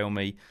derail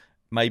me.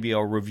 Maybe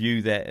I'll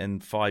review that in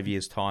 5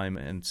 years' time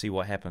and see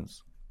what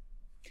happens.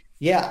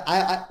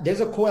 Yeah, there's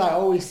a quote I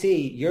always say,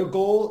 your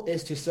goal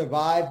is to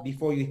survive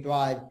before you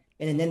thrive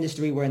in an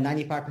industry where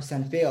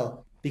 95%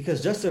 fail,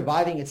 because just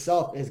surviving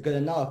itself is good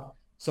enough.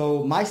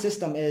 So my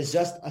system is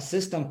just a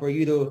system for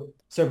you to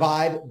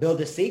survive,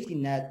 build a safety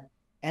net.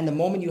 And the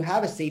moment you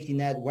have a safety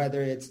net,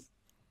 whether it's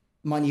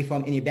money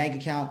from in your bank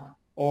account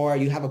or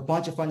you have a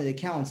bunch of funded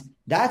accounts,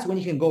 that's when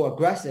you can go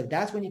aggressive.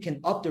 That's when you can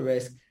up the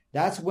risk.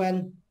 That's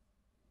when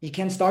you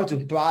can start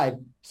to thrive.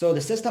 So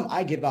the system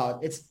I give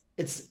out, it's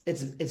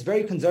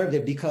very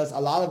conservative, because a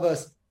lot of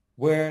us,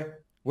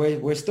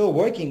 we're still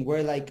working.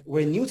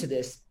 We're new to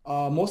this.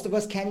 Most of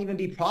us can't even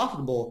be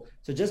profitable.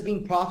 So just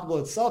being profitable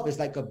itself is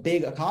like a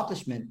big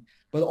accomplishment,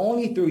 but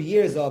only through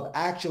years of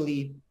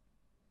actually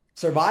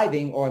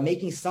surviving or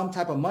making some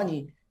type of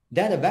money.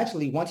 Then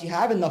eventually, once you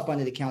have enough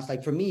funded accounts,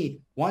 like for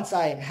me, once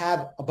I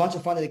have a bunch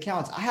of funded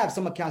accounts, I have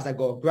some accounts that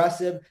go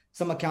aggressive,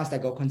 some accounts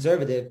that go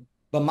conservative.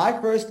 But my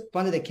first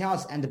funded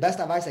accounts, and the best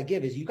advice I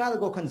give is, you got to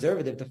go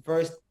conservative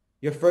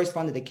your first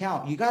funded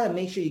account. You got to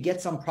make sure you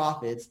get some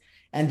profits.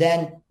 And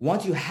then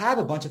once you have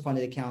a bunch of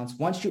funded accounts,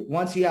 once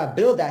you have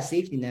built that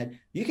safety net,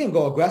 you can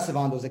go aggressive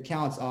on those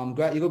accounts. You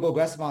can go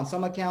aggressive on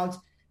some accounts.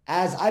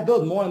 As I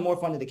build more and more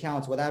funded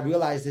accounts, what I've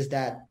realized is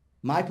that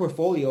my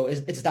portfolio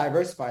it's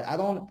diversified. I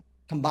don't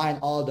combine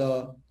all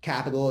the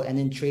capital and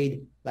then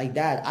trade like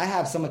that. I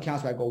have some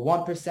accounts where I go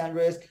 1%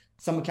 risk,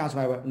 some accounts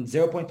where I go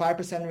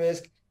 0.5%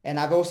 risk. And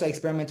I've also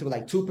experimented with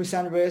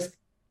 2% risk.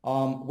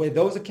 With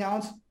those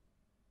accounts,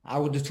 I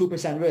would do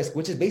 2% risk,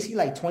 which is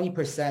basically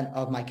 20%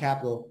 of my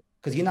capital.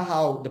 Because you know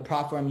how the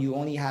prop firm, you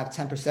only have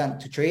 10%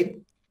 to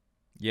trade?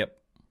 Yep.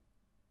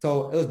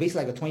 So it was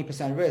basically a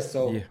 20% risk.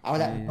 So yeah. I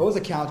would have those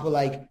accounts were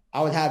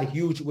I would have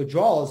huge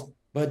withdrawals,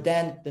 but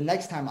then the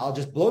next time I'll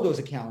just blow those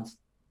accounts.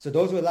 So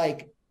those were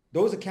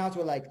those accounts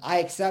were like, I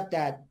accept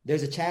that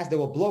there's a chance they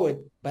will blow it,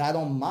 but I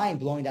don't mind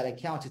blowing that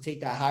account to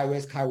take that high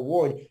risk, high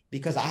reward,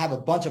 because I have a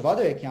bunch of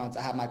other accounts.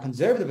 I have my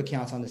conservative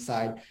accounts on the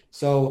side.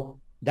 So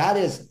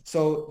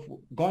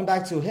going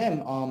back to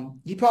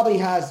him, he probably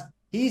has,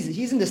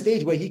 he's in the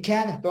stage where he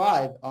can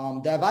thrive.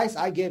 The advice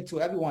I give to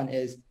everyone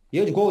is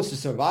your goal is to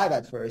survive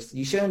at first.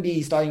 You shouldn't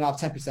be starting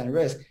off 10%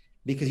 risk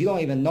because you don't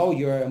even know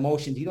your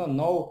emotions. You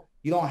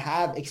don't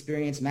have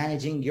experience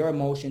managing your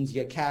emotions,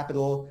 your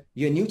capital.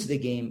 You're new to the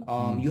game.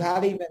 You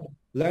haven't even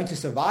learned to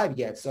survive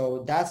yet.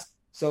 So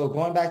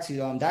going back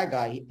to that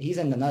guy, he's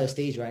in another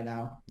stage right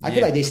now. I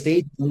feel like they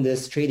stayed in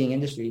this trading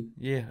industry.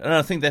 Yeah, and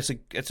I think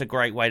it's a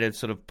great way to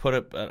sort of put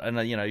it,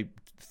 and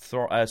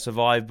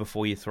survive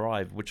before you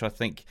thrive, which I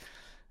think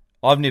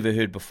I've never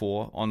heard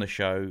before on the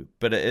show,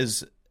 but it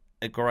is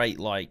a great,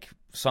 like,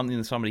 something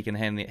that somebody can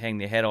hang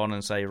their hat on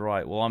and say,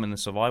 right, well, I'm in the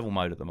survival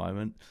mode at the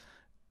moment.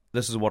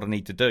 This is what I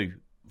need to do,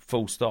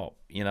 full stop.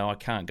 I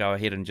can't go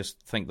ahead and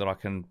just think that I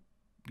can,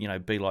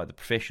 be like the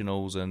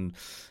professionals and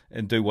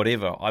do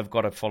whatever. I've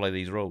got to follow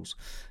these rules.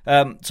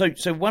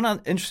 So one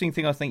interesting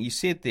thing I think you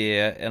said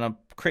there, and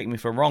correct me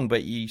if I'm wrong,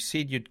 but you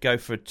said you'd go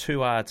for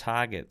 2R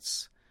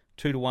targets,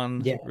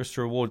 2-to-1 risk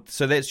to reward.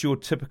 So that's your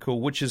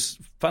typical, which is,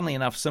 funnily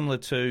enough, similar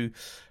to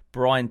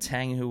Brian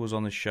Tang, who was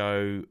on the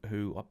show,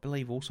 who I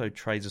believe also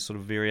trades a sort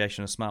of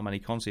variation of smart money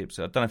concepts.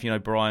 I don't know if you know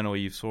Brian or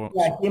you've saw him.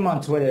 Yeah, him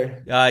on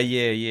Twitter.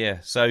 Yeah.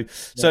 So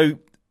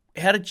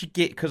how did you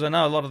get, because I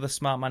know a lot of the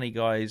smart money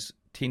guys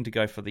tend to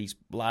go for these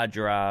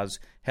larger R's.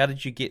 How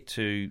did you get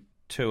to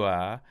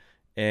 2R,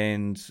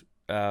 and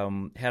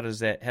how did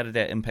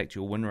that impact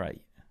your win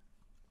rate?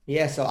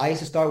 Yeah, so I used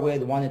to start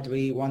with 1 to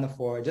 3, 1 to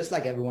 4, just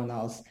like everyone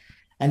else.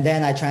 And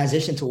then I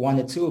transitioned to 1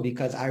 to 2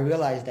 because I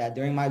realized that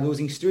during my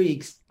losing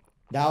streaks,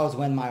 that was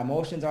when my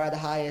emotions are at the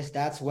highest.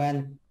 That's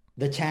when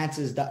the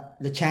chances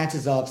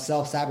of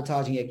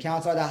self-sabotaging your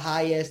accounts are the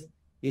highest.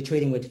 You're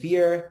trading with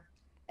fear.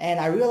 And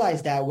I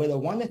realized that with a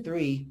 1 to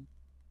 3,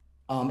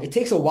 it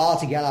takes a while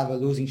to get out of a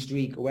losing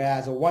streak.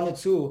 Whereas a 1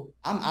 to 2,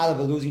 I'm out of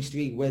a losing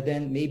streak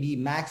within maybe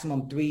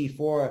maximum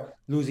 3-4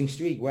 losing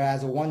streak.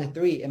 Whereas a 1 to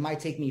 3, it might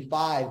take me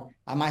 5.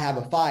 I might have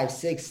a 5,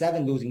 6,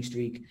 7 losing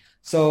streak.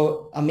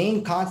 So a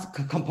main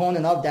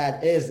component of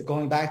that is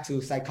going back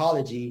to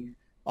psychology.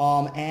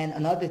 And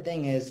another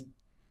thing is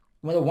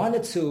with a 1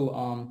 to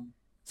 2,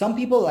 some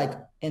people, like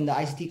in the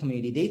ICT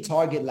community, they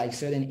target like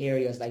certain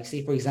areas. Like,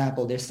 say, for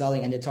example, they're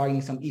selling and they're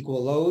targeting some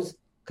equal lows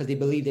because they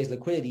believe there's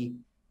liquidity.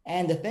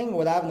 And the thing,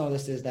 what I've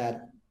noticed is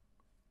that,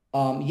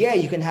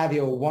 you can have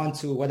your 1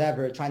 to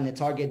whatever trying to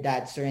target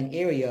that certain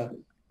area.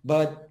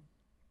 But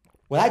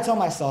what I tell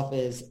myself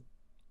is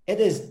it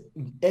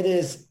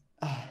is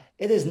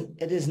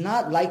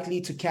not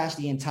likely to catch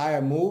the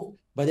entire move,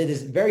 but it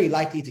is very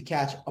likely to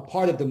catch a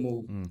part of the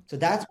move. So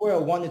that's where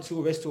a 1 to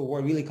 2 risk to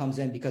reward really comes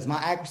in, because my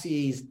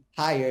accuracy is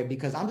higher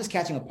because I'm just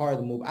catching a part of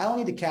the move. I don't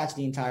need to catch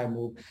the entire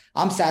move.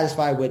 I'm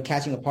satisfied with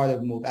catching a part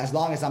of the move as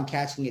long as I'm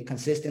catching it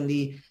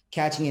consistently,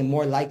 catching it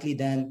more likely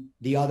than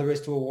the other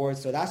risk to reward.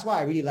 So that's why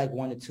I really like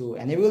 1 to 2.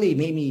 And it really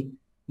made me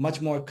much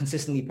more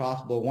consistently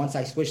profitable once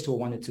I switched to a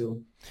 1 to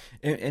 2.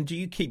 And do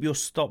you keep your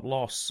stop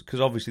loss?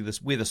 Because obviously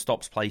where the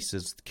stops place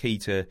is key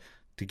to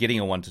getting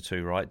a 1 to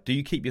 2, right? Do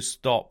you keep your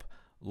stop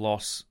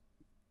loss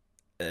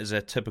as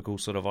a typical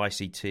sort of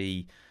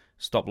ICT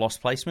stop loss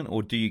placement,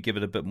 or do you give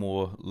it a bit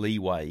more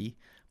leeway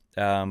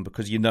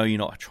because you're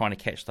not trying to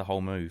catch the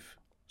whole move,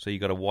 so you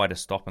got a wider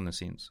stop in the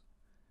sense?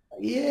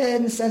 Yeah,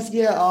 in a sense,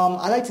 yeah.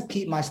 I like to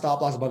keep my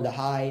stop loss above the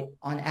high.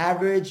 On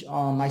average,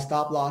 my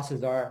stop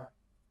losses are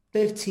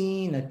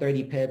 15 to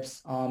 30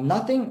 pips.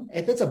 Nothing,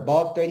 if it's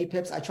above 30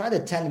 pips, I try to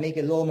tend to make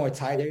it a little more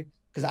tighter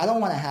because I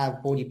don't want to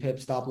have 40 pip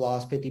stop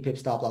loss, 50 pip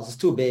stop loss. It's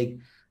too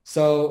big.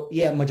 So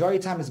yeah, majority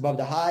of the time it's above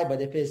the high,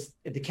 but if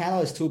the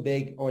candle is too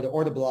big or the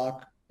order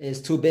block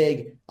is too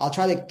big,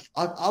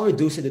 I'll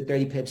reduce it to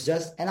 30 pips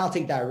and I'll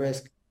take that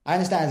risk. I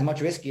understand it's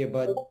much riskier,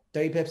 but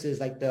 30 pips is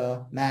like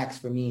the max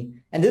for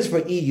me. And this is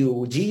for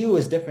EU. GU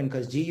is different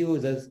because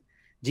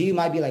GU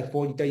might be like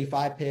 40,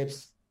 35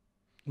 pips,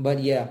 but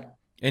yeah.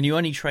 And you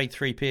only trade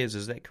 3 pairs,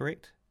 is that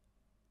correct?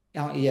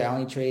 Yeah, I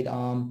only trade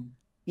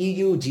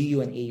EU,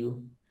 GU, and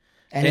AU.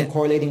 And then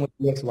correlating with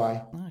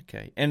DXY.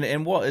 Okay.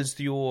 And what is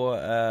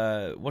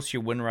what's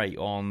your win rate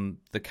on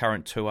the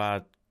current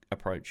 2R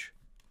approach?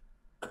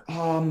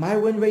 My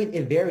win rate,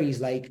 it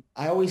varies. Like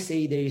I always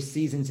say, there's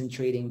seasons in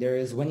trading. There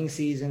is winning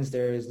seasons,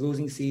 there is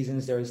losing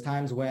seasons. There is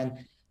times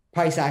when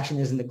price action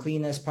isn't the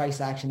cleanest, price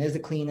action is the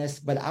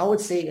cleanest. But I would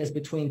say it's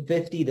between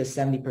 50 to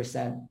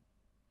 70%.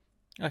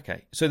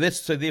 Okay. So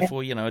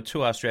therefore, a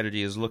 2R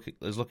strategy is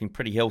looking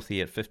pretty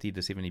healthy at 50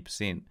 to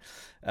 70%.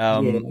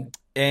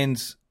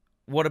 And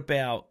what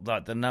about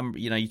like the number?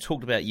 You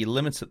talked about you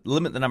limit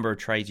the number of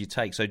trades you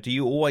take. So do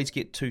you always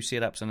get 2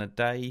 setups in a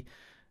day?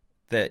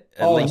 That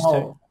at least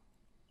no.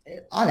 2?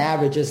 On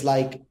average, it's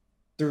like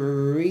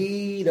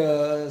 3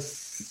 to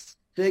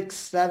 6,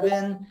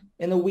 7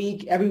 in a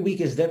week. Every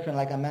week is different,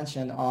 like I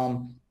mentioned.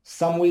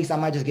 Some weeks I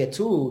might just get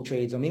 2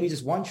 trades or maybe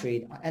just 1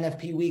 trade.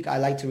 NFP week, I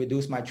like to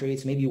reduce my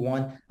trades, maybe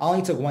 1. I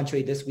only took 1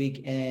 trade this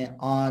week and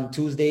on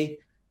Tuesday.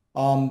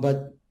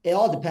 But it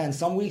all depends.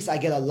 Some weeks I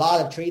get a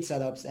lot of trade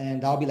setups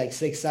and that'll be like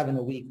 6, 7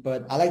 a week.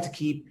 But I like to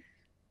keep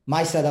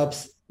my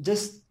setups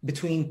just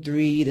between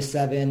 3 to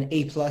 7,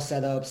 A+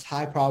 setups,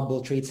 high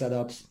probable trade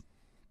setups.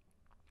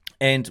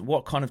 And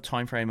what kind of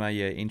time frame are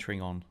you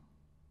entering on?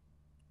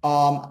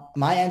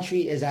 My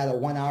entry is at a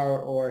 1 hour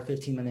or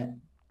 15 minute.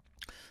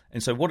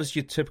 And so what does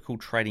your typical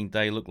trading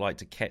day look like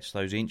to catch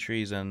those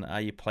entries? And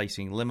are you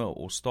placing limit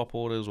or stop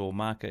orders or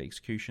market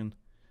execution?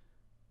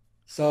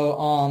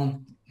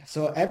 So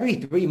every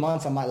 3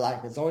 months of my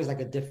life, it's always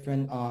like a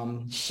different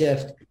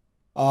shift.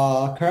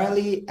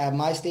 Currently at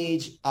my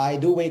stage, I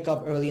do wake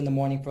up early in the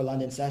morning for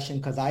London session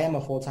because I am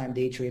a full-time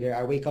day trader.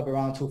 I wake up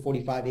around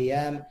 2:45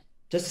 a.m.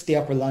 just to stay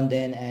up for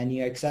London and New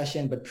York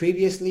session. But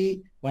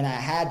previously, when I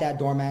had that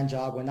doorman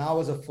job, when I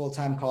was a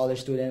full-time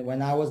college student,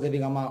 when I was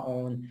living on my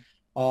own,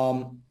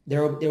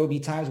 there would be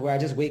times where I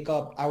just wake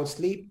up, I would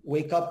sleep,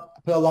 wake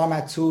up, put alarm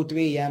at 2,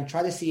 3 a.m.,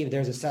 try to see if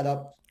there's a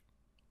setup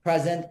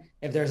present.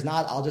 If there's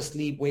not, I'll just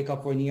sleep, wake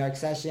up for a New York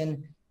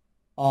session.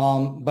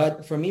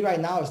 But for me right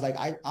now, it's like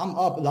I'm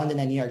up London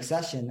and New York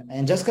session.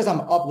 And just because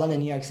I'm up London,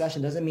 New York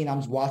session doesn't mean I'm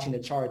just watching the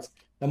charts.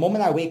 The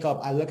moment I wake up,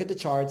 I look at the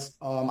charts.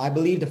 I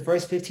believe the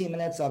first 15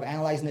 minutes of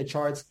analyzing the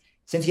charts,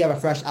 since you have a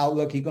fresh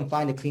outlook, you can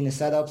find the cleanest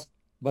setups.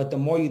 But the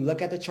more you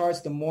look at the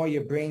charts, the more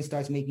your brain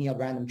starts making up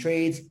random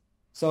trades.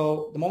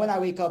 So the moment I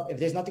wake up, if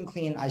there's nothing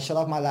clean, I shut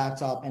off my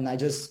laptop and I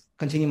just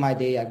continue my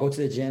day. I go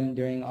to the gym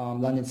during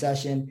London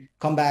session,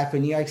 come back for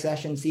New York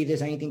session, see if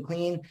there's anything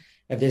clean.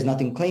 If there's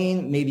nothing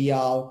clean, maybe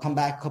I'll come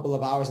back a couple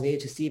of hours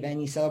later to see if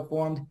any setup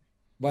formed.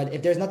 But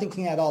if there's nothing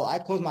clean at all, I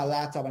close my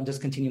laptop and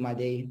just continue my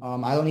day.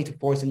 I don't need to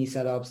force any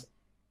setups.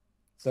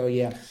 So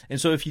yeah.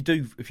 And so if you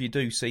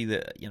do see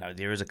that, you know,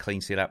 there is a clean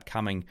setup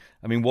coming,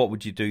 I mean, what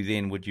would you do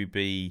then? Would you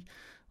be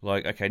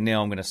like, okay,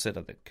 now I'm going to sit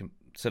at the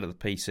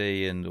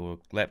PC and or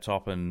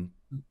laptop and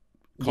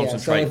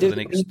concentrate for the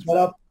next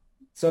setup,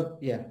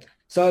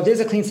 So if there's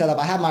a clean setup,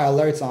 I have my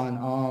alerts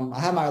on. I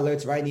have my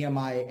alerts right near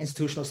my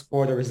institutional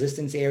support or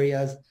resistance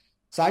areas.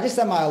 So I just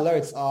set my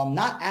alerts,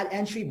 not at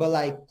entry, but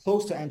like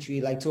close to entry,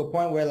 like to a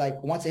point where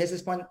like once it hits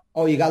this point,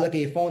 oh, you got to look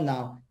at your phone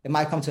now. It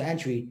might come to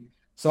entry.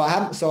 So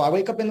I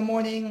wake up in the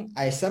morning,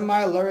 I set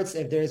my alerts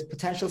if there's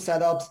potential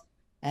setups,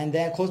 and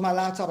then close my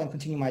laptop and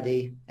continue my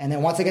day. And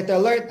then once I get the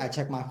alert, I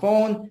check my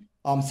phone.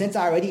 Since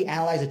I already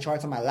analyzed the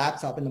charts on my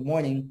laptop in the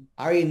morning,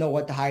 I already know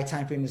what the higher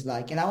time frame is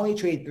like. And I only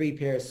trade 3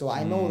 pairs, so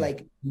I know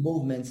like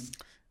movements.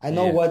 I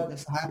know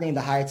what's happening in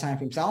the higher time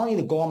frame. So I don't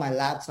need to go on my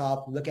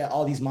laptop, look at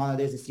all these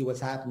monitors and see what's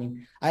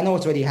happening. I know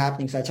what's already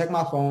happening. So I check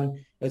my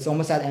phone. It's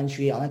almost at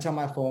entry. I'll enter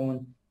my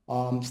phone.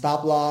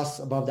 Stop loss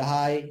above the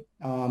high.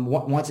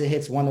 Once it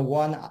hits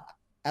 1-to-1,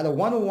 at a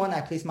 1-to-1,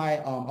 I place my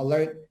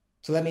alert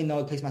to let me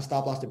know, place my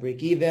stop loss to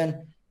break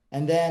even.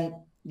 And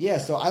then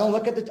so I don't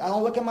look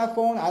at my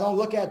phone. I don't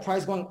look at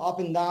price going up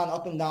and down,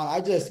 up and down.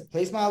 I just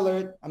place my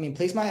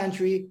place my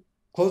entry,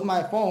 close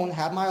my phone,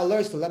 have my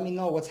alerts to let me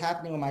know what's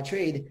happening with my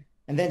trade,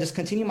 and then just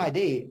continue my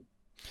day.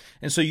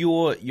 And so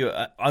you're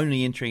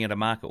only entering at a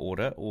market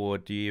order, or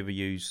do you ever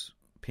use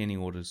pending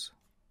orders?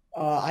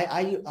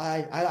 I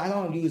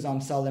don't use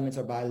sell limits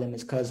or buy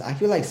limits because I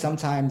feel like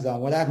sometimes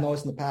what I've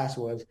noticed in the past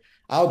was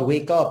I would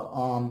wake up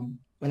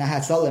when I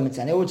had sell limits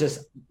and it was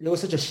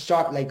such a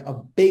sharp, like a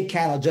big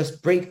candle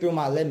just break through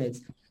my limits.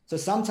 So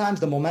sometimes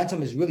the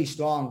momentum is really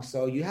strong.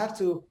 So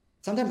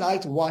sometimes I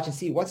like to watch and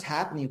see what's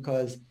happening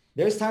because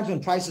there's times when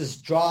prices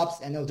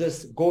drops and they'll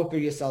just go through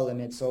your sell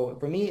limit. So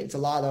for me, it's a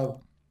lot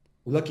of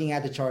looking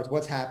at the charts,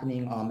 what's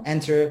happening,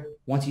 enter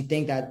once you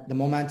think that the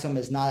momentum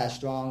is not as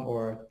strong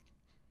or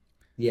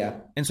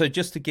And so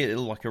just to get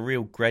like a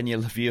real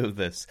granular view of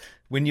this,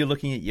 when you're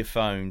looking at your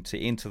phone to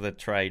enter the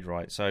trade,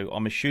 right? So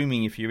I'm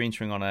assuming if you're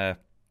entering on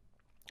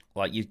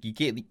you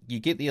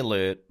get the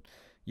alert,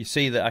 you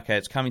see that, okay,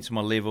 it's coming to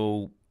my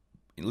level.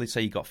 Let's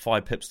say you got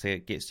 5 pips to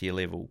get to your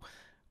level.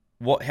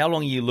 How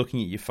long are you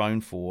looking at your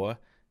phone for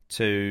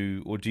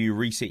or do you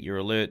reset your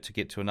alert to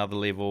get to another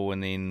level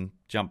and then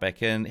jump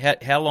back in?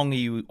 How long are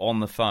you on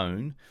the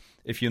phone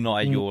if you're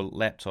not at your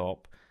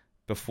laptop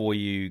before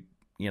you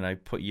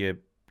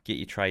get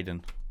your trade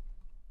in?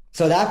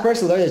 So that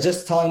first alert is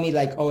just telling me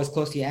like, oh, it's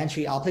close to your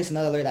entry. I'll place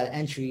another alert at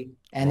entry.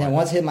 And then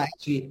once I hit my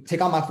entry,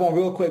 take out my phone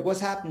real quick, what's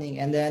happening?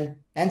 And then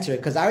enter it.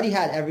 Because I already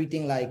had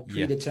everything like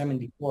predetermined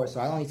before. So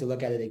I don't need to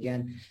look at it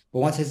again. But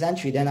once it's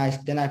entry, then I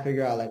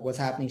figure out like what's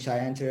happening. Should I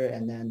enter?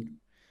 And then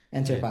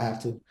enter if I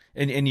have to.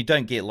 And you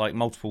don't get like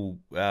multiple,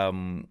 you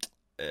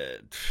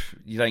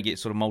don't get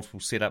sort of multiple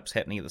setups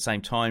happening at the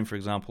same time. For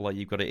example, like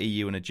you've got an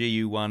EU and a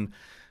GU one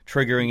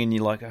triggering and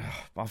you're like,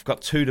 I've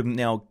got 2 to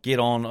now get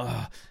on,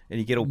 and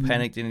you get all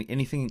panicked. And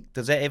anything,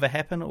 does that ever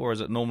happen, or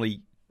is it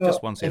normally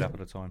just one setup at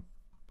a time?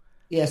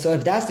 Yeah, so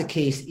if that's the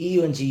case,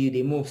 EU and GU,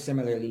 they move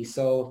similarly.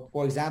 So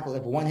for example,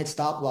 if one hits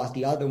stop loss,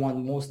 the other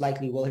one most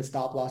likely will hit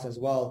stop loss as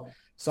well.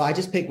 So I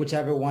just pick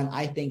whichever one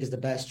I think is the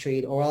best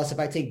trade, or else if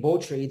I take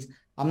both trades,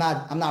 I'm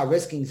not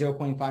risking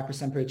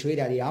 0.5% per trade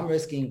idea. I'm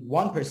risking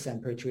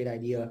 1% per trade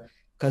idea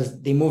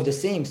because they move the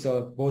same.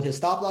 So both hit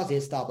stop loss, they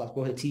hit stop loss.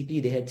 Both hit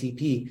TP, they hit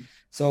TP.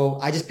 So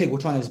I just pick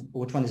which one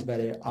is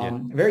better.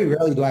 Very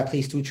rarely do I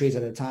place 2 trades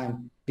at a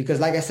time because,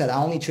 like I said,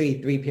 I only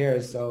trade 3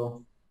 pairs.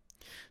 So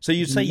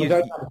you'd say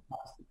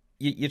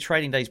your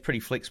trading day is pretty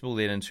flexible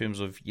then, in terms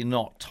of you're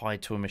not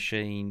tied to a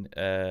machine,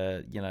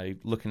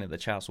 looking at the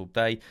charts all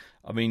day.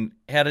 I mean,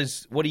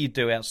 what do you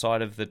do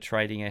outside of the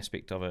trading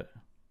aspect of it?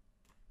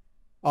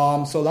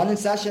 So London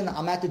session,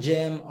 I'm at the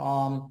gym.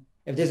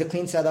 If there's a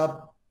clean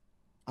setup,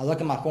 I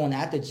look at my phone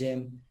at the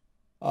gym.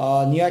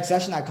 New York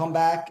session, I come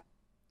back.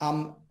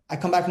 I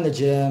come back from the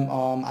gym.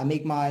 I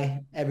make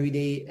my every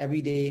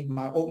day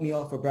my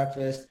oatmeal for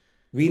breakfast.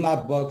 Read my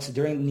books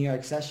during the New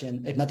York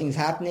session. If nothing's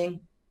happening,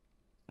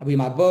 I read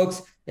my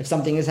books. If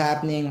something is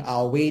happening,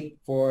 I'll wait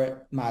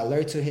for my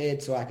alert to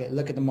hit so I can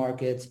look at the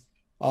markets.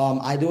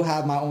 I do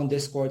have my own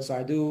Discord, so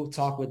I do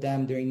talk with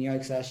them during New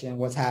York session,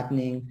 what's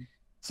happening.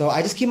 So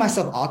I just keep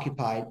myself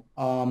occupied.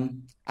 I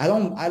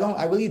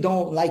really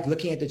don't like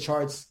looking at the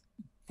charts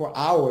for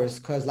hours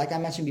because, like I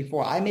mentioned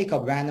before, I make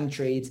up random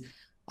trades.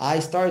 I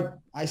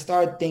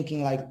start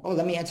thinking like, oh,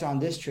 let me enter on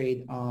this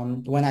trade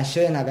when I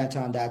shouldn't have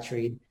entered on that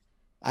trade.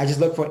 I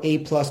just look for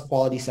A+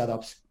 quality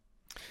setups.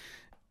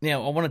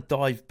 Now, I want to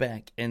dive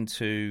back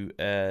into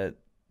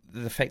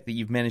the fact that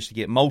you've managed to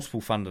get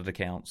multiple funded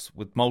accounts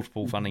with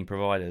multiple funding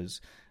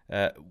providers.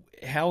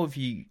 How have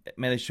you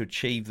managed to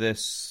achieve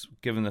this,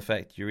 given the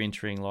fact you're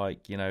entering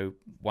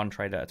one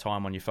trade at a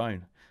time on your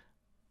phone?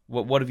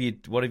 What have you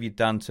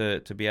done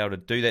to be able to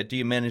do that? Do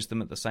you manage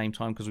them at the same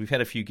time? Because we've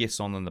had a few guests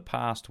on in the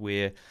past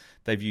where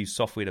they've used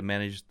software to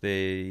manage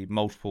their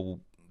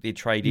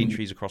trade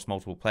entries across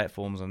multiple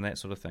platforms and that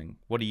sort of thing.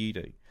 What do you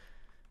do?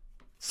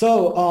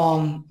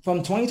 So from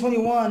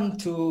 2021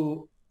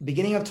 to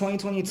beginning of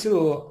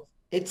 2022,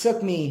 it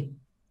took me.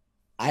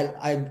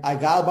 I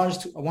got a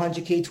bunch of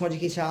 100K,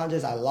 200K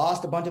challenges. I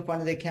lost a bunch of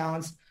funded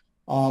accounts.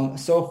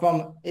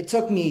 It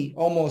took me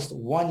almost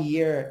 1.5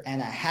 years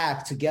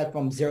to get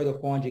from 0 to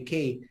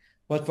 400K.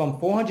 But from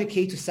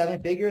 400K to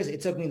 7 figures, it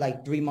took me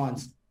like 3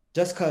 months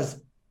just because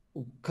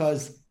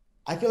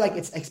I feel like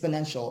it's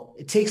exponential.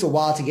 It takes a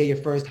while to get your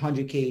first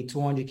 100K,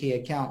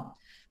 200K account.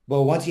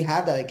 But once you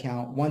have that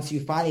account, once you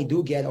finally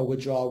do get a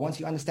withdrawal, once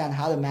you understand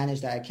how to manage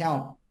that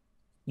account,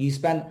 you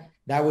spend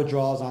that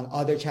withdrawals on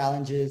other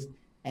challenges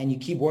and you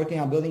keep working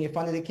on building your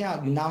funded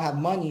account. You now have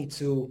money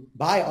to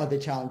buy other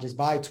challenges,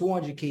 buy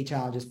 200K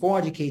challenges,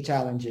 400K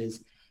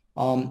challenges.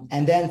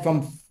 And then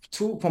from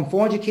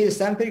 400K to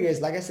 7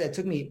 figures, like I said, it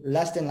took me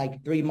less than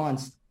like 3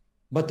 months.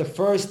 But the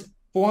first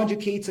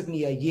 400K took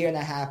me 1.5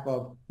 years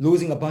of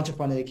losing a bunch of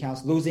funded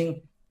accounts,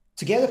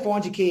 to get a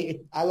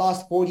 400K, I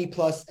lost 40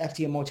 plus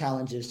FTMO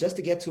challenges just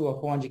to get to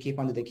a 400K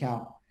funded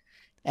account.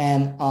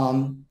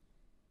 And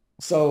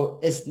so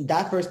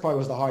that first part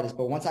was the hardest.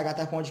 But once I got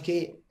that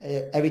 400K,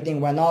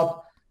 everything went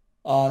up.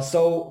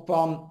 So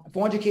from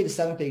 400K to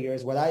 7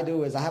 figures, what I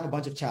do is I have a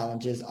bunch of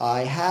challenges.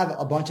 I have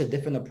a bunch of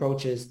different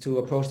approaches to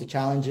approach the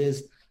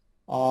challenges.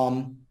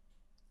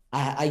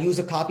 I use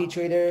a copy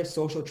trader,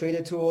 social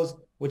trader tools,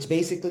 which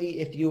basically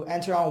if you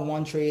enter on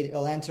one trade,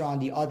 it'll enter on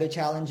the other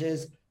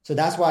challenges. So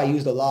that's why I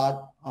used a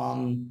lot.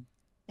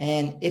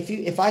 And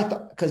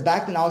because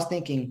back then I was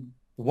thinking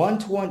one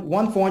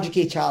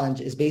 400K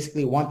challenge is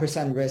basically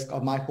 1% risk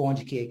of my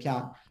 400K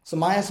account. So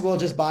might as well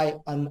just buy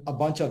a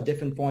bunch of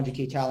different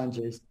 400K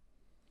challenges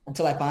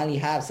until I finally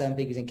have 7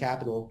 figures in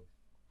capital.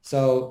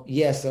 So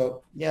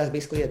that's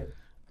basically it.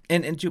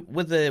 And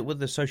with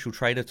the social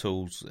trader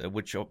tools,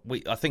 which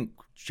I think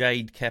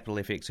Jade Capital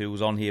FX, who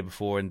was on here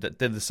before and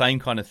did the same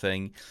kind of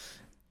thing,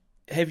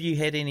 have you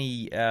had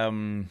any? How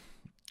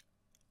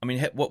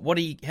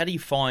do you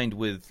find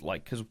with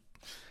because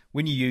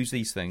when you use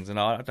these things, and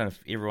I don't know if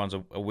everyone's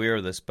aware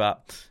of this,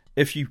 but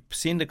if you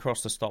send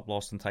across the stop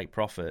loss and take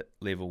profit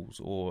levels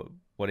or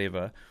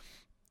whatever,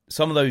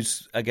 some of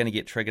those are going to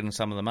get triggered and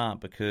some of them aren't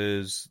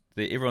because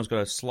everyone's got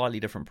a slightly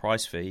different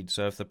price feed.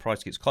 So if the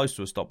price gets close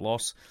to a stop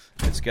loss,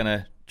 it's going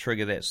to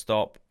trigger that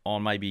stop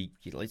on maybe,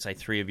 let's say,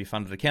 3 of your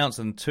funded accounts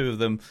and 2 of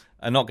them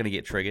are not going to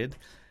get triggered.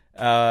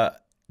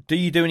 Do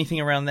you do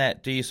anything around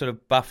that? Do you sort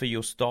of buffer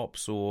your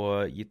stops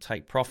or you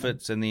take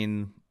profits and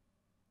then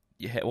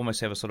you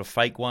almost have a sort of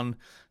fake one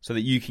so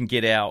that you can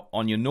get out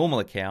on your normal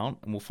account,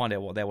 and we'll find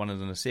out what that one is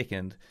in a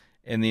second,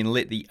 and then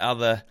let the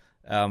other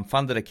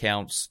funded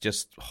accounts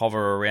just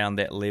hover around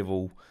that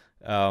level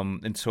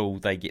until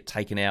they get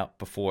taken out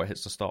before it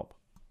hits the stop?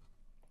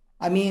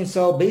 I mean,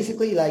 so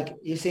basically, like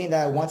you're saying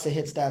that once it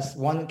hits that,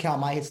 one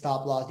account might hit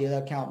stop loss, the other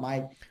account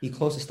might be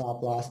close to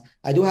stop loss.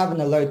 I do have an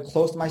alert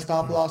close to my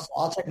stop loss. So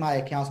I'll check my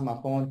accounts on my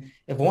phone.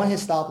 If one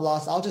hits stop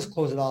loss, I'll just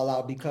close it all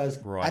out because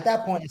at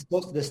that point, it's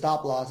close to the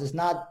stop loss. It's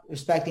not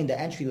respecting the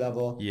entry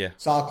level. Yeah.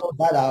 So I'll close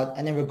that out.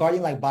 And then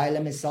regarding like buy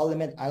limit, sell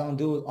limit, I don't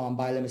do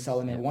buy limit, sell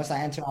limit. Once I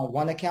enter on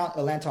one account,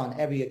 it'll enter on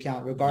every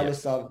account,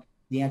 regardless of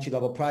the entry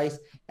level price.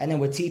 And then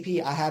with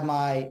TP, I have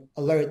my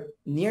alert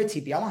near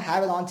TP. I don't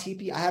have it on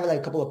TP. I have it like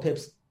a couple of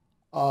pips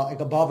like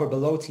above or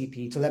below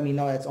TP to let me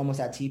know it's almost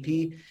at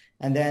TP.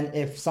 And then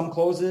if some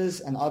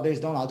closes and others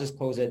don't, I'll just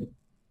close it.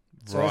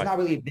 So It's not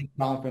really a big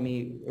problem for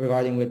me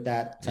regarding with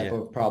that type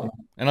of problem.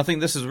 And I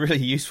think this is really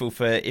useful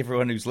for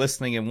everyone who's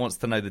listening and wants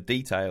to know the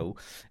detail,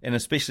 and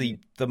especially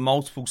the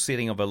multiple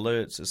setting of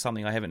alerts is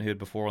something I haven't heard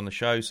before on the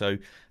show. So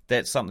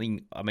that's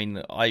something, I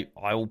mean, I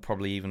will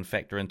probably even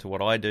factor into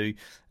what I do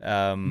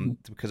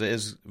because it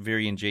is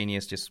very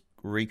ingenious, just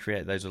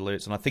recreate those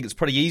alerts. And I think it's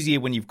pretty easier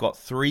when you've got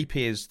 3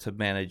 pairs to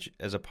manage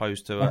as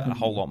opposed to a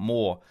whole lot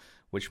more,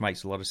 which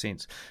makes a lot of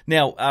sense.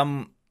 Now,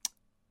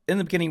 in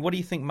the beginning, what do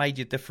you think made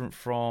you different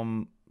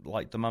from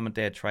like the mum and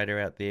dad trader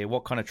out there?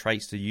 What kind of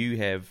traits do you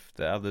have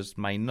that others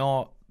may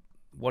not?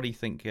 What do you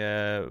think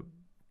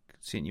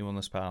sent you on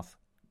this path?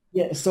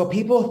 Yeah, so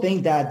people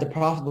think that the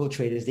profitable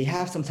traders, they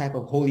have some type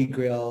of holy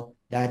grail,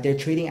 that their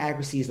trading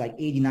accuracy is like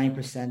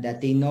 89%,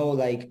 that they know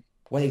like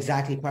what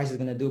exactly price is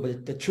going to do.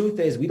 But the truth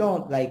is we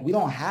don't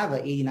have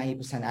an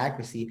 80-90%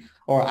 accuracy,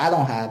 or I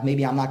don't have.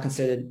 Maybe I'm not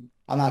considered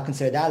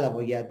that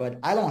level yet, but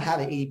I don't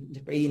have an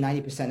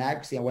 80-90%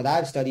 accuracy. And what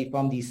I've studied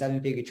from these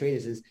 7-figure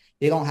traders is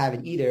they don't have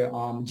it either.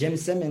 Jim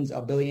Simmons,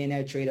 a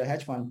billionaire trader,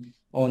 hedge fund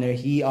owner,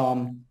 he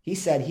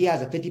said he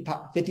has a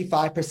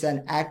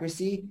 55%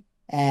 accuracy,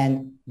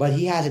 but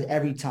he has it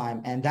every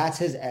time, and that's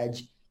his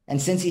edge.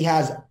 And since he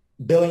has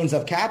billions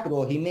of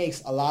capital, he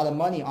makes a lot of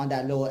money on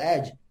that little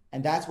edge.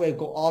 And that's where it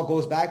all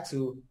goes back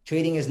to.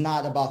 Trading is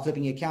not about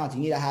flipping accounts.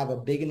 You need to have a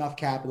big enough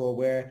capital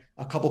where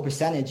a couple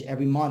percentage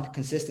every month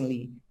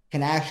consistently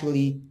can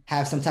actually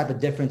have some type of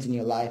difference in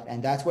your life.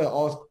 And that's where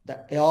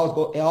it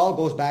all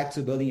goes back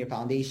to building your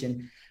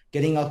foundation,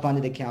 getting a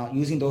funded account,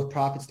 using those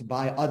profits to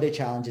buy other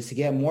challenges to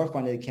get more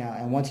funded account.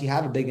 And once you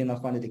have a big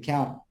enough funded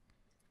account,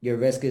 your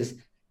risk is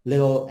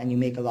little and you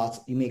make lots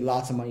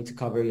of money to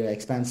cover your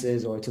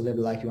expenses or to live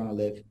the life you want to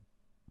live.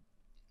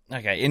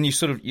 Okay, and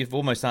you've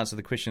almost answered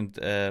the question,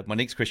 my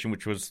next question,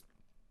 which was,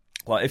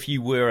 well, if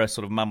you were a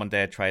sort of mum and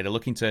dad trader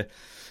looking to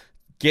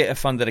get a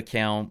funded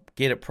account,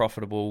 get it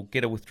profitable,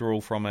 get a withdrawal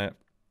from it,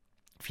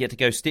 if you had to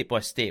go step by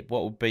step,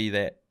 what would be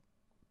that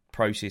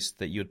process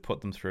that you'd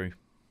put them through?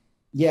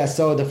 Yeah,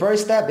 so the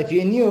first step, if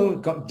you're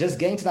new, just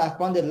getting to that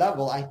funded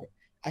level,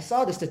 I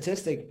saw the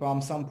statistic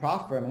from some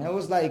prop firm, and it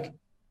was like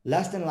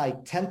less than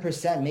like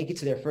 10% make it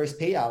to their first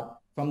payout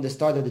from the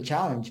start of the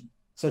challenge.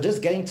 So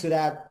just getting to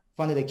that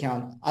funded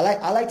account, I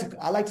like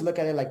to look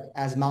at it like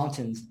as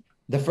mountains.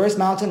 The first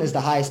mountain is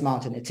the highest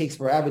mountain. It takes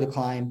forever to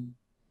climb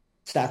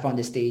to that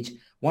funded stage.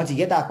 Once you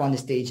get that funded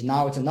stage,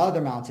 now it's another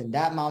mountain.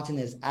 That mountain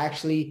is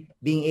actually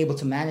being able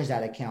to manage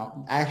that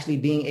account, actually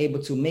being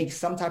able to make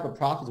some type of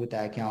profits with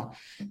that account.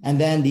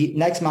 And then the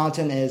next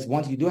mountain is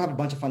once you do have a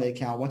bunch of funded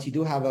account, once you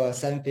do have a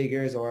 7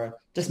 figures or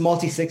just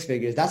multi-6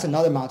 figures, that's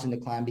another mountain to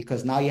climb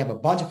because now you have a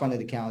bunch of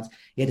funded accounts.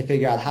 You have to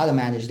figure out how to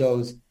manage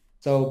those.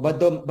 So, but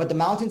the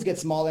mountains get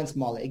smaller and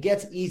smaller. It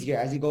gets easier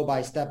as you go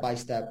by step.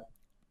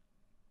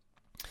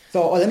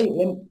 So let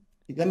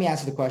me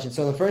answer the question.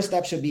 So the first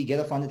step should be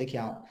get a funded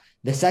account.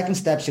 The second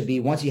step should be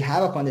once you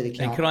have a funded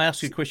account. And can I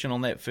ask you a question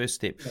on that first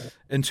step? Yeah.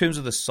 In terms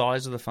of the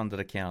size of the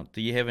funded account,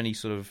 do you have any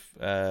sort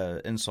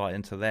of insight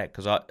into that?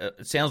 Because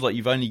it sounds like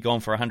you've only gone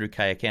for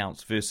 100K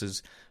accounts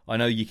versus I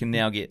know you can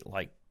now get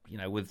like, you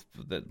know, with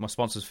my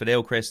sponsors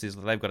Fidelcrest,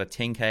 they've got a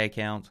 10K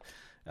account.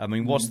 I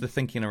mean, what's the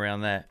thinking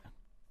around that?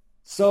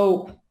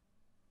 So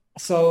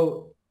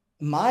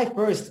my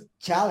first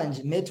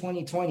challenge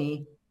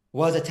mid-2020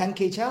 was a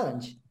 10K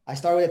challenge. I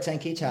started with a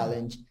 10K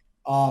challenge.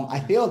 I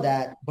failed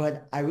that,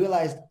 but I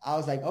realized I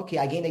was like, okay,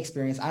 I gained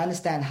experience. I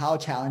understand how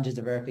challenges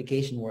and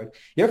verification work.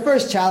 Your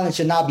first challenge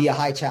should not be a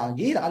high challenge.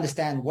 You need to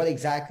understand what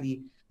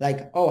exactly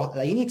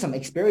you need some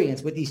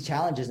experience with these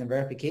challenges and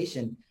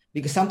verification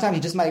because sometimes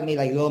you just might make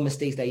like little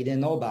mistakes that you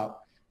didn't know about.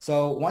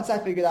 So once I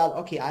figured out,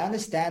 okay, I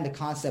understand the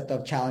concept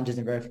of challenges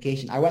and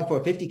verification, I went for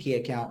a 50K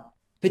account,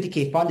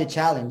 50K funded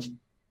challenge.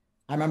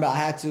 I remember I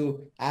had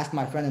to ask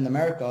my friend in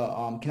America,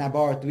 can I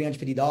borrow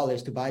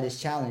 $350 to buy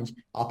this challenge?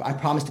 I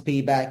promised to pay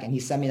you back. And he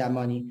sent me that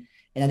money.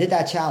 And I did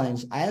that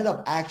challenge. I ended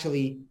up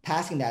actually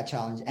passing that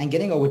challenge and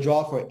getting a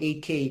withdrawal for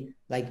 8K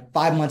like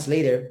 5 months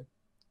later.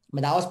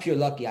 But that was pure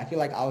lucky. I feel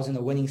like I was in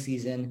a winning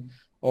season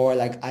or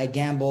like I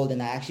gambled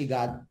and I actually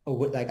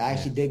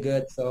did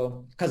good.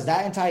 So because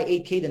that entire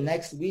 8K the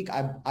next week,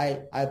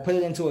 I put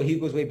it into a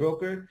Hugo's Way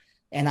broker.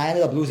 And I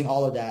ended up losing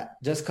all of that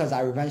just because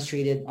I revenge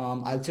traded.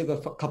 I took a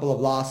couple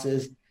of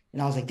losses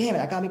and I was like, damn it,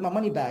 I got to make my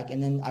money back.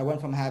 And then I went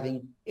from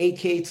having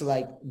 8K to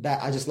like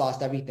back. I just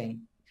lost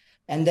everything.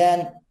 And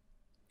then,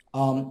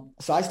 so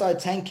I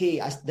started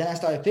 10K. Then I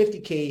started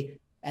 50K.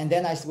 And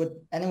then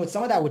with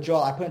some of that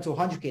withdrawal, I put into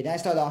 100K. Then I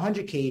started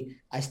 100K.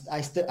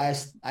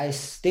 I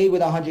stayed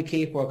with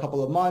 100K for a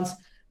couple of months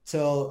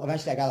till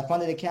eventually I got a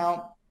funded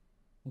account,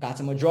 got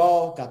some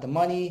withdrawal, got the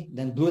money,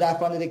 then blew that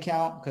funded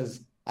account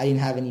because I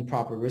didn't have any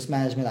proper risk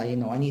management. I didn't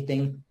know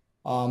anything.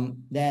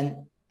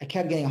 Then I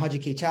kept getting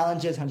 100K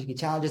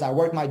challenges. I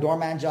worked my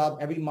doorman job.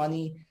 Every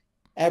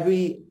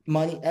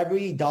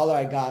dollar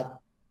I got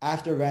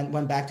after rent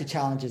went back to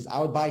challenges. I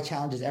would buy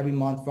challenges every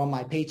month from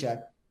my paycheck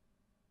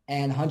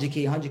and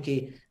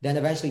 100K, then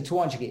eventually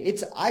 200K.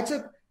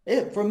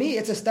 For me,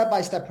 it's a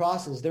step-by-step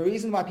process. The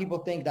reason why people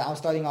think that I'm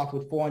starting off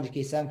with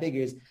 400K, 7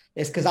 figures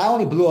is because I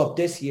only blew up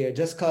this year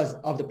just because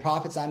of the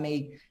profits I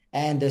made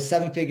and the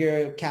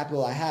 7-figure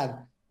capital I have.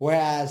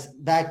 Whereas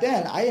back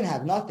then, I didn't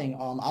have nothing.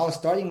 I was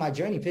starting my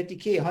journey,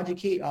 50K,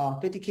 100K,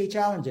 50K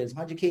challenges,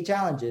 100K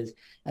challenges.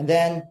 And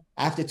then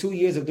after 2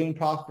 years of doing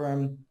prop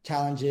firm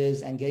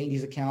challenges and getting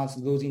these accounts,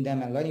 losing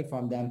them and learning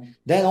from them,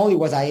 then only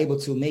was I able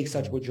to make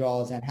such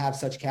withdrawals and have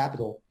such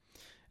capital.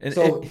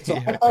 So I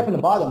start from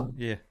the bottom.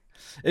 Yeah.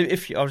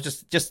 If I was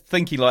just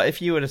thinking, like,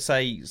 if you were to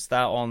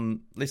start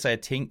on, let's say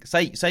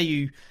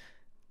the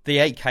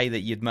 8K that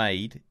you'd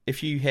made,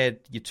 if you had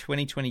your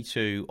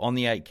 2022 on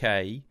the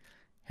 8K,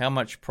 how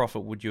much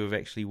profit would you have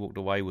actually walked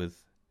away with?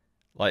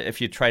 Like,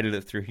 if you traded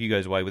it through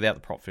Hugo's way without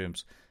the prop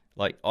firms,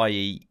 like,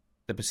 i.e.,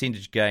 the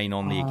percentage gain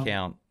on the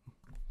account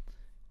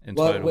in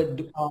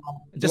total.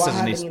 Just as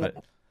an estimate.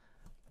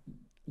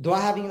 Do I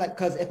have any, like,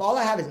 because if all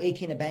I have is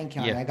 8K in a bank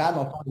account and I got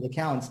no funded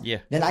accounts,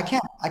 then I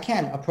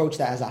can't approach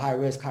that as a high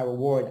risk, high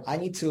reward. I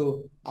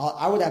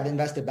would have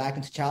invested back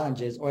into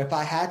challenges, or if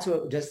I had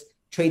to just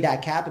trade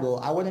that capital,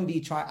 I wouldn't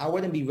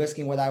be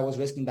risking what I was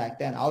risking back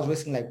then. I was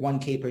risking like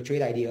 1K per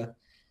trade idea.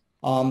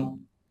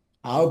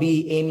 I'll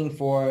be aiming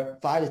for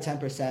 5 to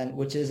 10%,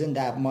 which isn't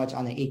that much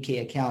on an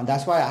 8K account.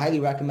 That's why I highly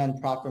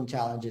recommend prop firm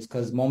challenges,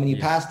 because the moment you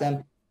pass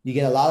them, you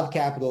get a lot of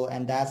capital,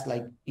 and that's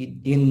like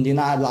you're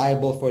not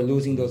liable for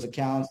losing those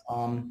accounts.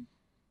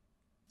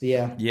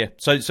 Yeah.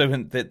 So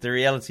the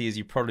reality is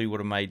you probably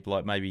would have made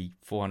like maybe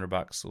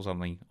 $400 or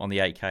something on the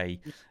 8K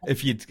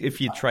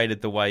if you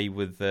traded the way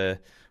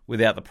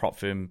without the prop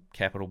firm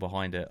capital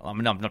behind it. I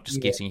mean, I'm not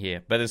just guessing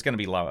here, but it's going to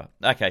be lower.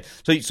 Okay.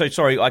 So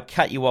sorry, I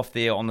cut you off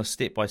there on the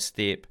step by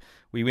step.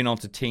 We went on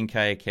to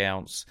 10K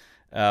accounts.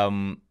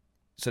 So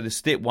the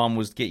step one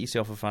was get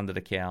yourself a funded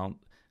account.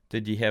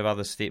 Did you have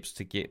other steps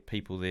to get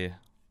people there?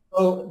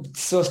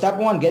 So step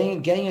one,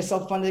 getting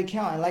yourself a funded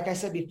account. And like I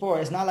said before,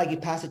 it's not like you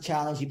pass a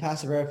challenge, you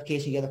pass a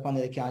verification, you get a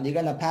funded account. You're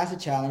going to pass a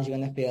challenge, you're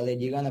going to fail it.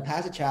 You're going to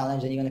pass a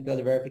challenge, and you're going to fail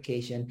the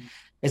verification.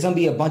 It's going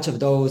to be a bunch of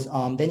those.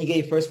 Then you get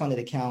your first funded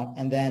account,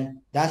 and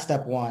then that's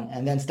step one.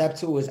 And then step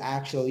two is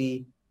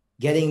actually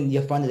getting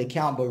your funded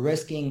account, but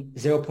risking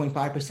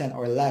 0.5%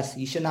 or less.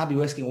 You should not be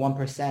risking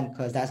 1%,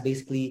 because that's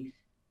basically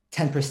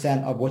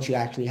 10% of what you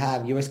actually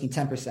have. You're risking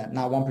 10%,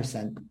 not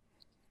 1%.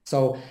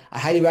 So I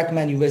highly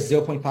recommend you risk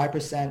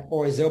 0.5%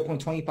 or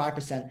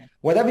 0.25%,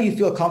 whatever you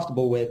feel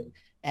comfortable with.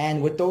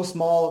 And with those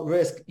small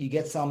risks, you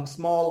get some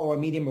small or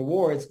medium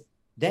rewards.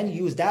 Then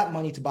use that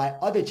money to buy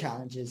other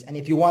challenges. And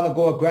if you want to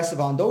go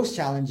aggressive on those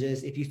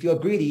challenges, if you feel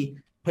greedy,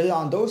 put it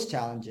on those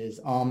challenges.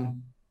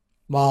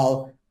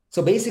 So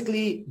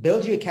basically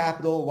build your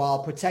capital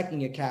while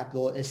protecting your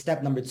capital is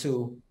step number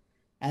 2.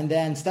 And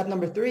then step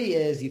number 3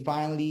 is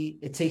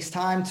it takes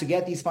time to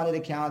get these funded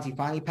accounts. You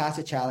finally pass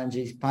the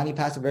challenges, you finally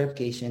pass the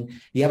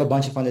verification. You have a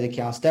bunch of funded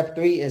accounts. Step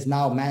 3 is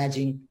now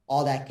managing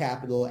all that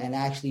capital and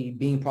actually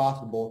being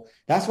profitable.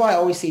 That's why I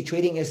always say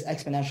trading is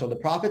exponential. The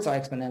profits are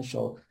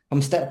exponential.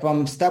 From step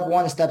 1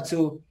 to step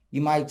 2,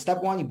 you're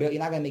not going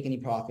to make any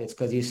profits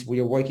because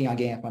you're working on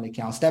getting a funded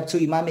account. Step 2,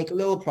 you might make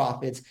little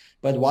profits,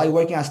 but while you're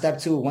working on step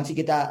 2, once you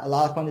get a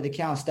lot of funded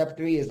accounts, step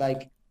 3 is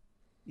like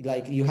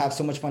you have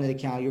so much funded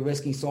account, you're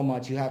risking so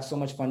much, you have so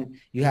much fun,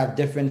 you have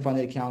different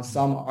funded accounts.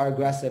 Some are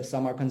aggressive,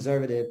 some are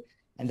conservative.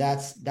 And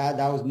that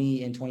was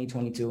me in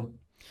 2022.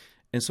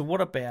 And so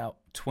what about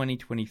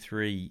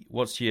 2023?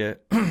 What's your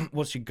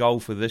goal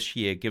for this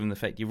year, given the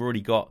fact you've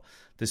already got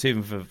the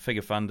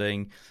 7-figure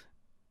funding?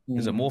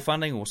 Is it more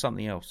funding or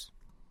something else?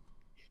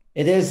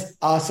 It is.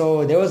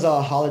 So there was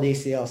a holiday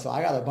sale, so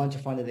I got a bunch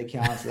of funded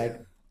accounts. I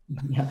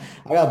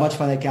got a bunch of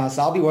funded accounts,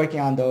 so I'll be working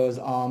on those.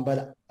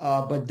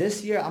 But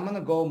this year I'm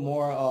gonna go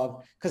more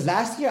of, because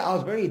last year I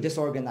was very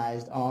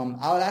disorganized.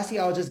 Last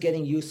year I was just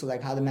getting used to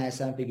how to manage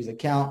 7 figures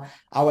account.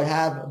 I would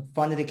have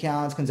funded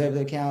accounts,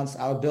 conservative accounts.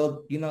 I would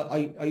build.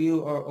 Are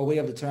you aware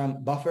of the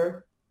term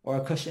buffer or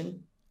a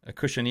cushion? A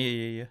cushion,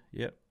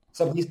 yeah.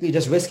 So basically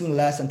just risking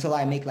less until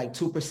I make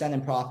 2%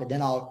 in profit,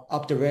 then I'll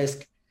up the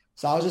risk.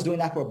 So I was just doing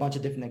that for a bunch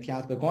of different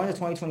accounts. But going to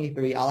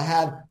 2023, I'll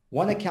have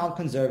one account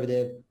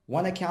conservative,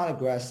 one account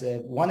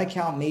aggressive, one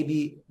account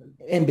maybe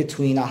in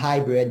between, a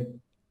hybrid,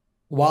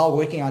 while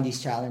working on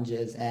these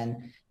challenges.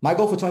 And my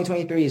goal for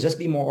 2023 is just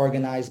be more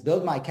organized,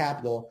 build my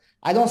capital.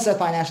 I don't set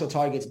financial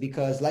targets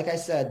because, like I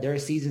said, there are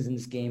seasons in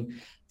this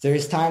game.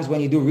 There's times when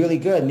you do really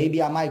good.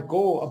 Maybe I might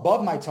go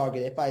above my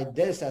target if I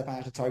did set a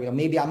financial target, or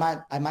maybe I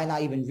might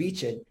not even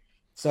reach it.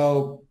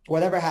 So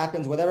whatever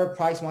happens, whatever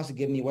price wants to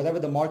give me, whatever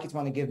the markets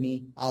want to give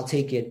me, I'll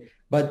take it.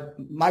 But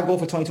my goal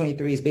for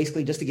 2023 is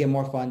basically just to get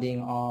more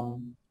funding,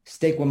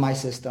 stick with my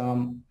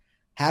system,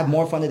 have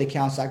more funded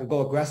accounts so I could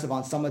go aggressive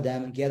on some of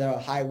them and get a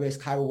high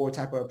risk, high reward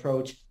type of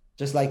approach,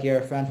 just like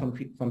your friend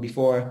from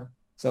before.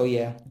 So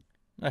yeah.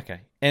 Okay.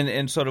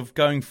 And sort of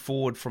going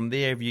forward from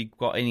there, have you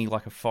got any a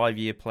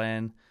 5-year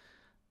plan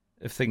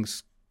if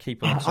things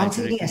keep on? I'm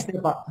taking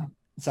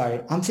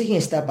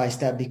a step by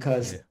step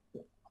because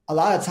a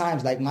lot of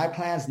times, my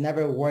plans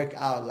never work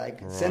out.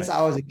 Since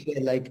I was a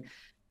kid,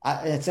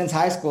 since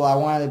high school, I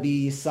wanted to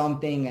be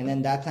something, and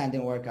then that plan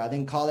didn't work out.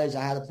 In college,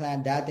 I had a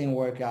plan that didn't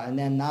work out, and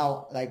then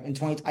now, like in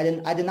 20,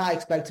 I did not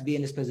expect to be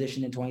in this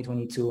position in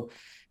 2022.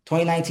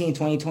 2019,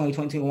 2020,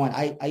 2021,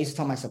 I used to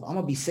tell myself, I'm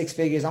going to be six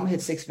figures. I'm going to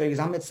hit six figures.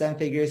 I'm going to hit seven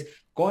figures.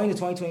 Going to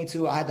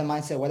 2022, I had the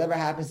mindset, whatever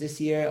happens this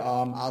year,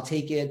 I'll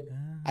take it.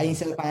 I didn't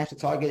set a financial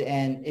target.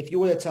 And if you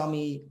were to tell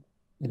me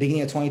the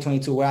beginning of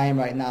 2022, where I am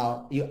right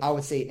now, I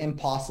would say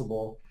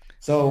impossible.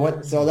 So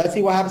let's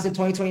see what happens in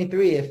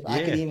 2023. If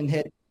I could even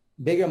hit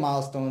bigger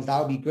milestones, that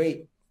would be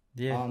great.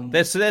 Yeah,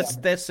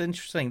 that's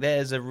interesting. That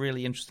is a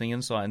really interesting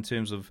insight in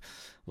terms of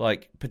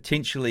like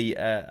potentially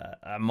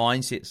a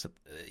mindset,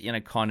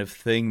 kind of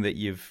thing that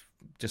you've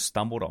just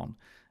stumbled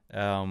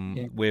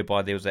on,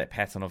 whereby there was that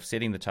pattern of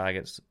setting the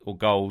targets or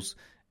goals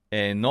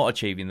and not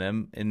achieving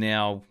them, and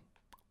now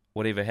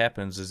whatever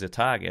happens is a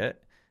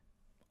target.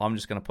 I'm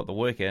just going to put the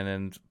work in,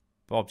 and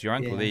Bob's your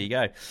uncle. Yeah. There you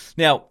go.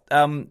 Now,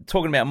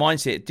 talking about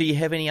mindset, do you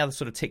have any other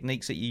sort of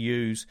techniques that you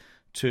use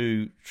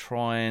to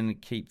try and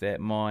keep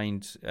that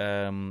mind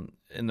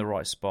in the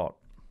right spot?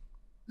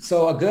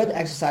 So a good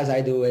exercise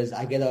I do is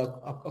I get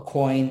a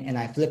coin and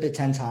I flip it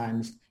 10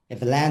 times.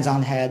 If it lands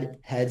on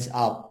heads,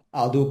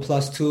 I'll do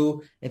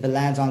 +2. If it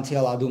lands on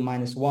tail, I'll do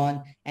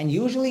 -1. And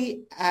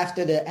usually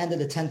after the end of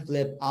the 10th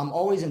flip, I'm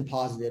always in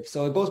positive.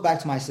 So it goes back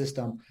to my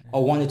system,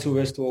 a 1 to 2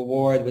 risk to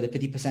reward with a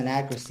 50%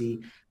 accuracy.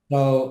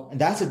 So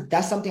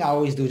that's something I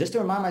always do just to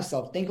remind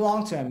myself, think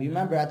long term. You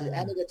remember at the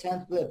end of the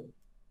 10th flip,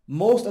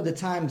 most of the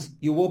times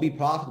you will be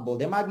profitable.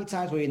 There might be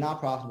times where you're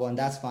not profitable, and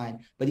that's fine.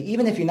 But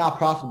even if you're not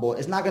profitable,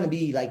 it's not going to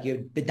be like you're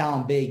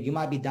down big. You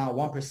might be down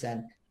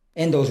 1%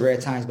 in those rare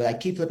times, but I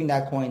keep flipping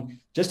that coin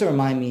just to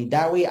remind me.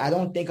 That way I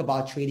don't think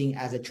about trading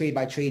as a trade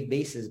by trade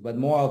basis, but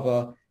more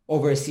of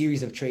over a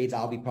series of trades,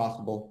 I'll be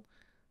profitable.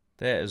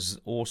 That is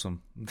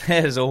awesome.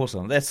 That is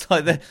awesome. That's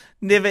like that.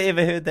 Never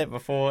ever heard that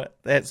before.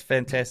 That's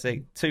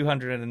fantastic.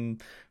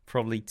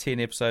 210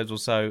 episodes or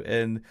so,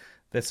 and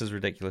this is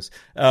ridiculous.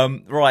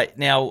 Right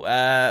now,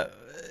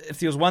 if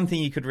there was one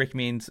thing you could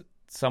recommend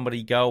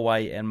somebody go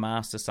away and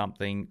master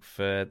something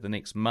for the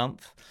next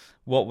month,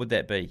 what would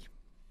that be?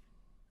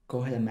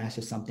 Go ahead and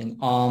master something.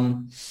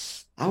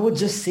 I would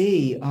just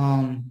say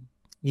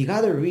you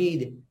got to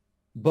read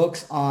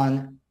books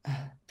on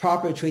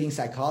proper trading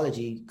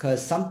psychology,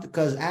 because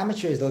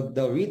amateurs,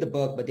 they'll read the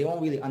book, but they won't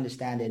really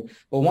understand it.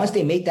 But once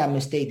they make that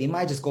mistake, they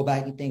might just go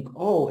back and think,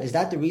 oh, is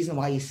that the reason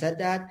why he said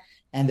that?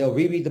 And they'll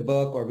reread the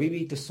book or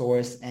reread the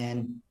source,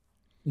 and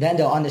then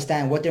they'll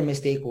understand what their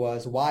mistake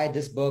was, why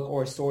this book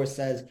or source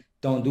says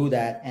don't do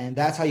that. And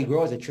that's how you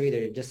grow as a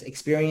trader, just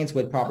experience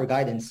with proper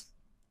guidance.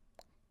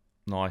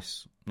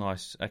 Nice.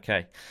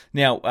 Okay.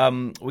 Now,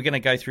 we're going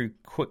to go through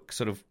quick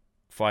sort of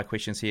 5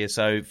 questions here.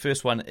 So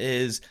first one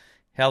is,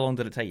 how long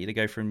did it take you to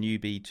go from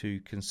newbie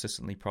to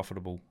consistently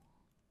profitable?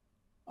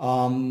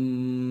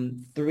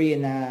 3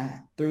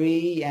 and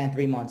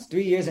 3 months.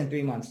 3 years and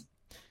 3 months.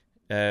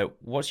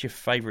 What's your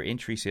favorite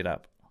entry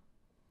setup?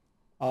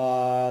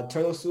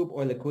 Turtle soup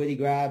or liquidity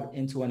grab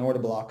into an order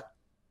block,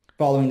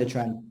 following the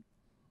trend.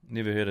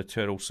 Never heard of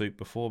turtle soup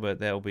before, but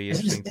that'll be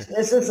interesting.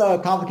 This is a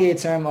complicated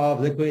term of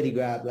liquidity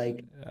grab.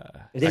 Like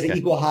if there's an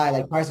equal high,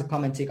 like price will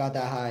come and take out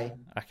that high.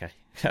 Okay.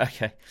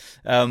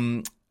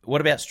 What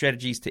about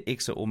strategies to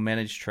exit or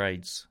manage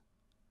trades?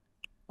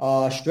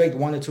 Strict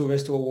 1 to 2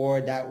 risk to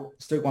reward.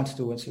 Strict 1 to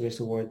 2 risk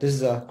to reward. This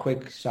is a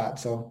quick shot.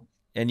 So.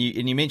 And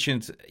you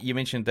mentioned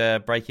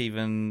the break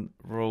even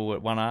rule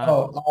at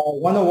 1R.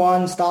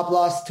 101 stop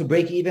loss to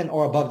break even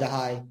or above the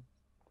high.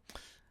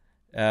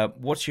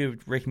 What's your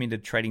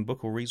recommended trading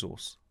book or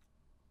resource?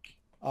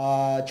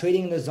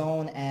 Trading in the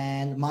Zone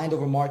and Mind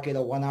Over Market, a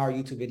 1-hour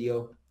YouTube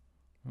video.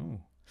 Oh.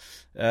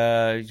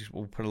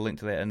 We'll put a link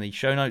to that in the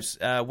show notes.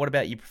 What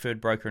about your preferred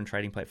broker and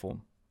trading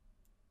platform?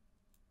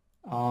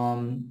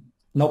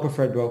 No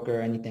preferred broker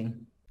or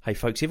anything. Hey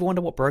folks, ever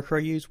wonder what broker I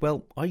use?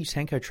 Well, I use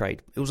Hanko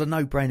Trade. It was a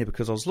no-brainer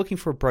because I was looking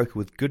for a broker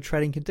with good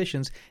trading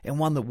conditions and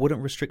one that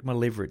wouldn't restrict my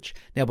leverage.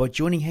 Now, by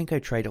joining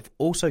Hanko Trade, I've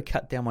also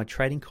cut down my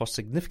trading costs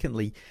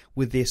significantly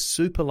with their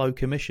super low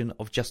commission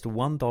of just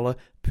 $1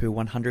 per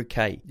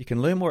 100K. You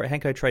can learn more at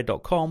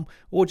hankotrade.com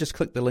or just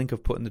click the link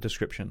I've put in the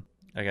description.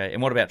 Okay,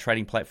 and what about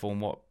trading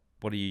platform? What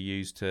do you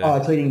use to...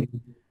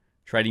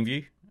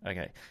 TradingView?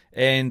 Okay.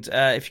 And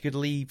if you could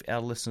leave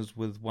our listeners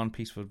with one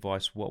piece of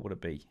advice, what would it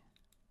be?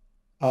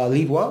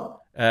 Leave what?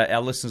 Our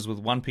listeners with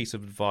one piece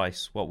of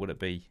advice, what would it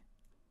be?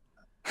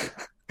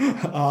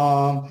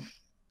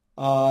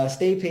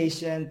 Stay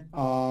patient,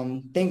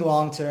 think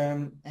long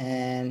term,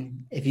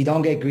 and if you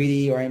don't get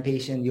greedy or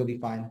impatient, you'll be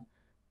fine.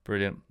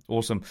 Brilliant.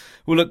 Awesome.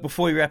 Well, look,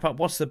 before we wrap up,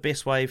 what's the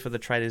best way for the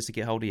traders to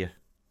get hold of you?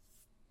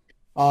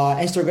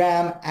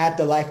 Instagram at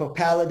The Life of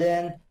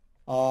Paladin,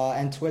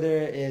 and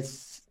Twitter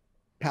is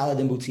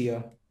Paladin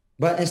Boutia,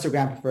 but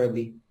Instagram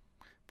preferably.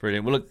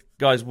 Brilliant. Well, look,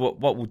 guys,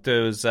 what we'll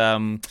do is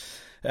we're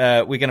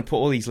going to put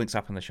all these links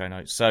up in the show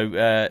notes.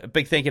 So a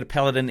big thank you to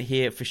Paladin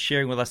here for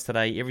sharing with us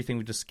today. Everything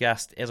we've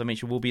discussed, as I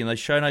mentioned, will be in those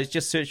show notes.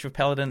 Just search for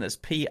Paladin. It's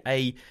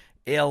Paladin.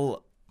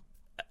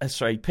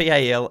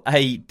 Paladin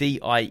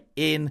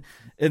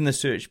in the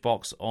search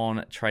box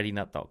on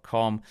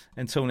tradingnut.com.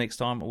 Until next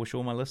time, I wish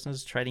all my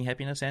listeners trading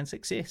happiness and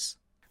success.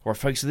 All right,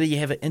 folks, so there you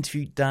have it.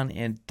 Interview done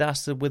and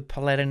dusted with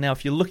Paladin. Now,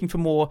 if you're looking for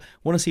more,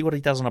 want to see what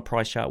he does on a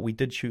price chart, we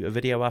did shoot a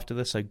video after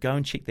this, so go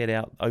and check that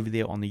out over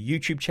there on the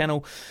YouTube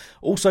channel.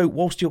 Also,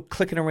 whilst you're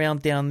clicking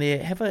around down there,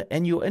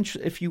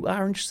 if you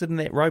are interested in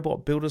that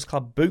Robot Builders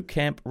Club boot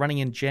camp running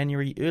in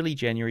early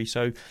January,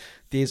 so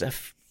there's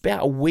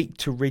about a week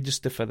to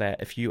register for that.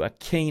 If you are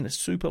keen,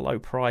 super low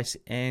price,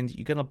 and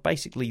you're going to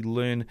basically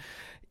learn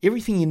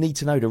everything you need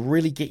to know to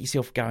really get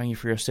yourself going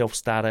if you're a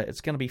self-starter.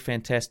 It's going to be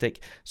fantastic.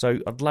 So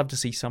I'd love to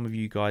see some of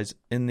you guys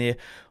in there.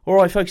 All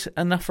right, folks,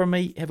 enough from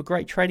me. Have a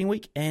great trading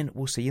week, and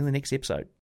we'll see you in the next episode.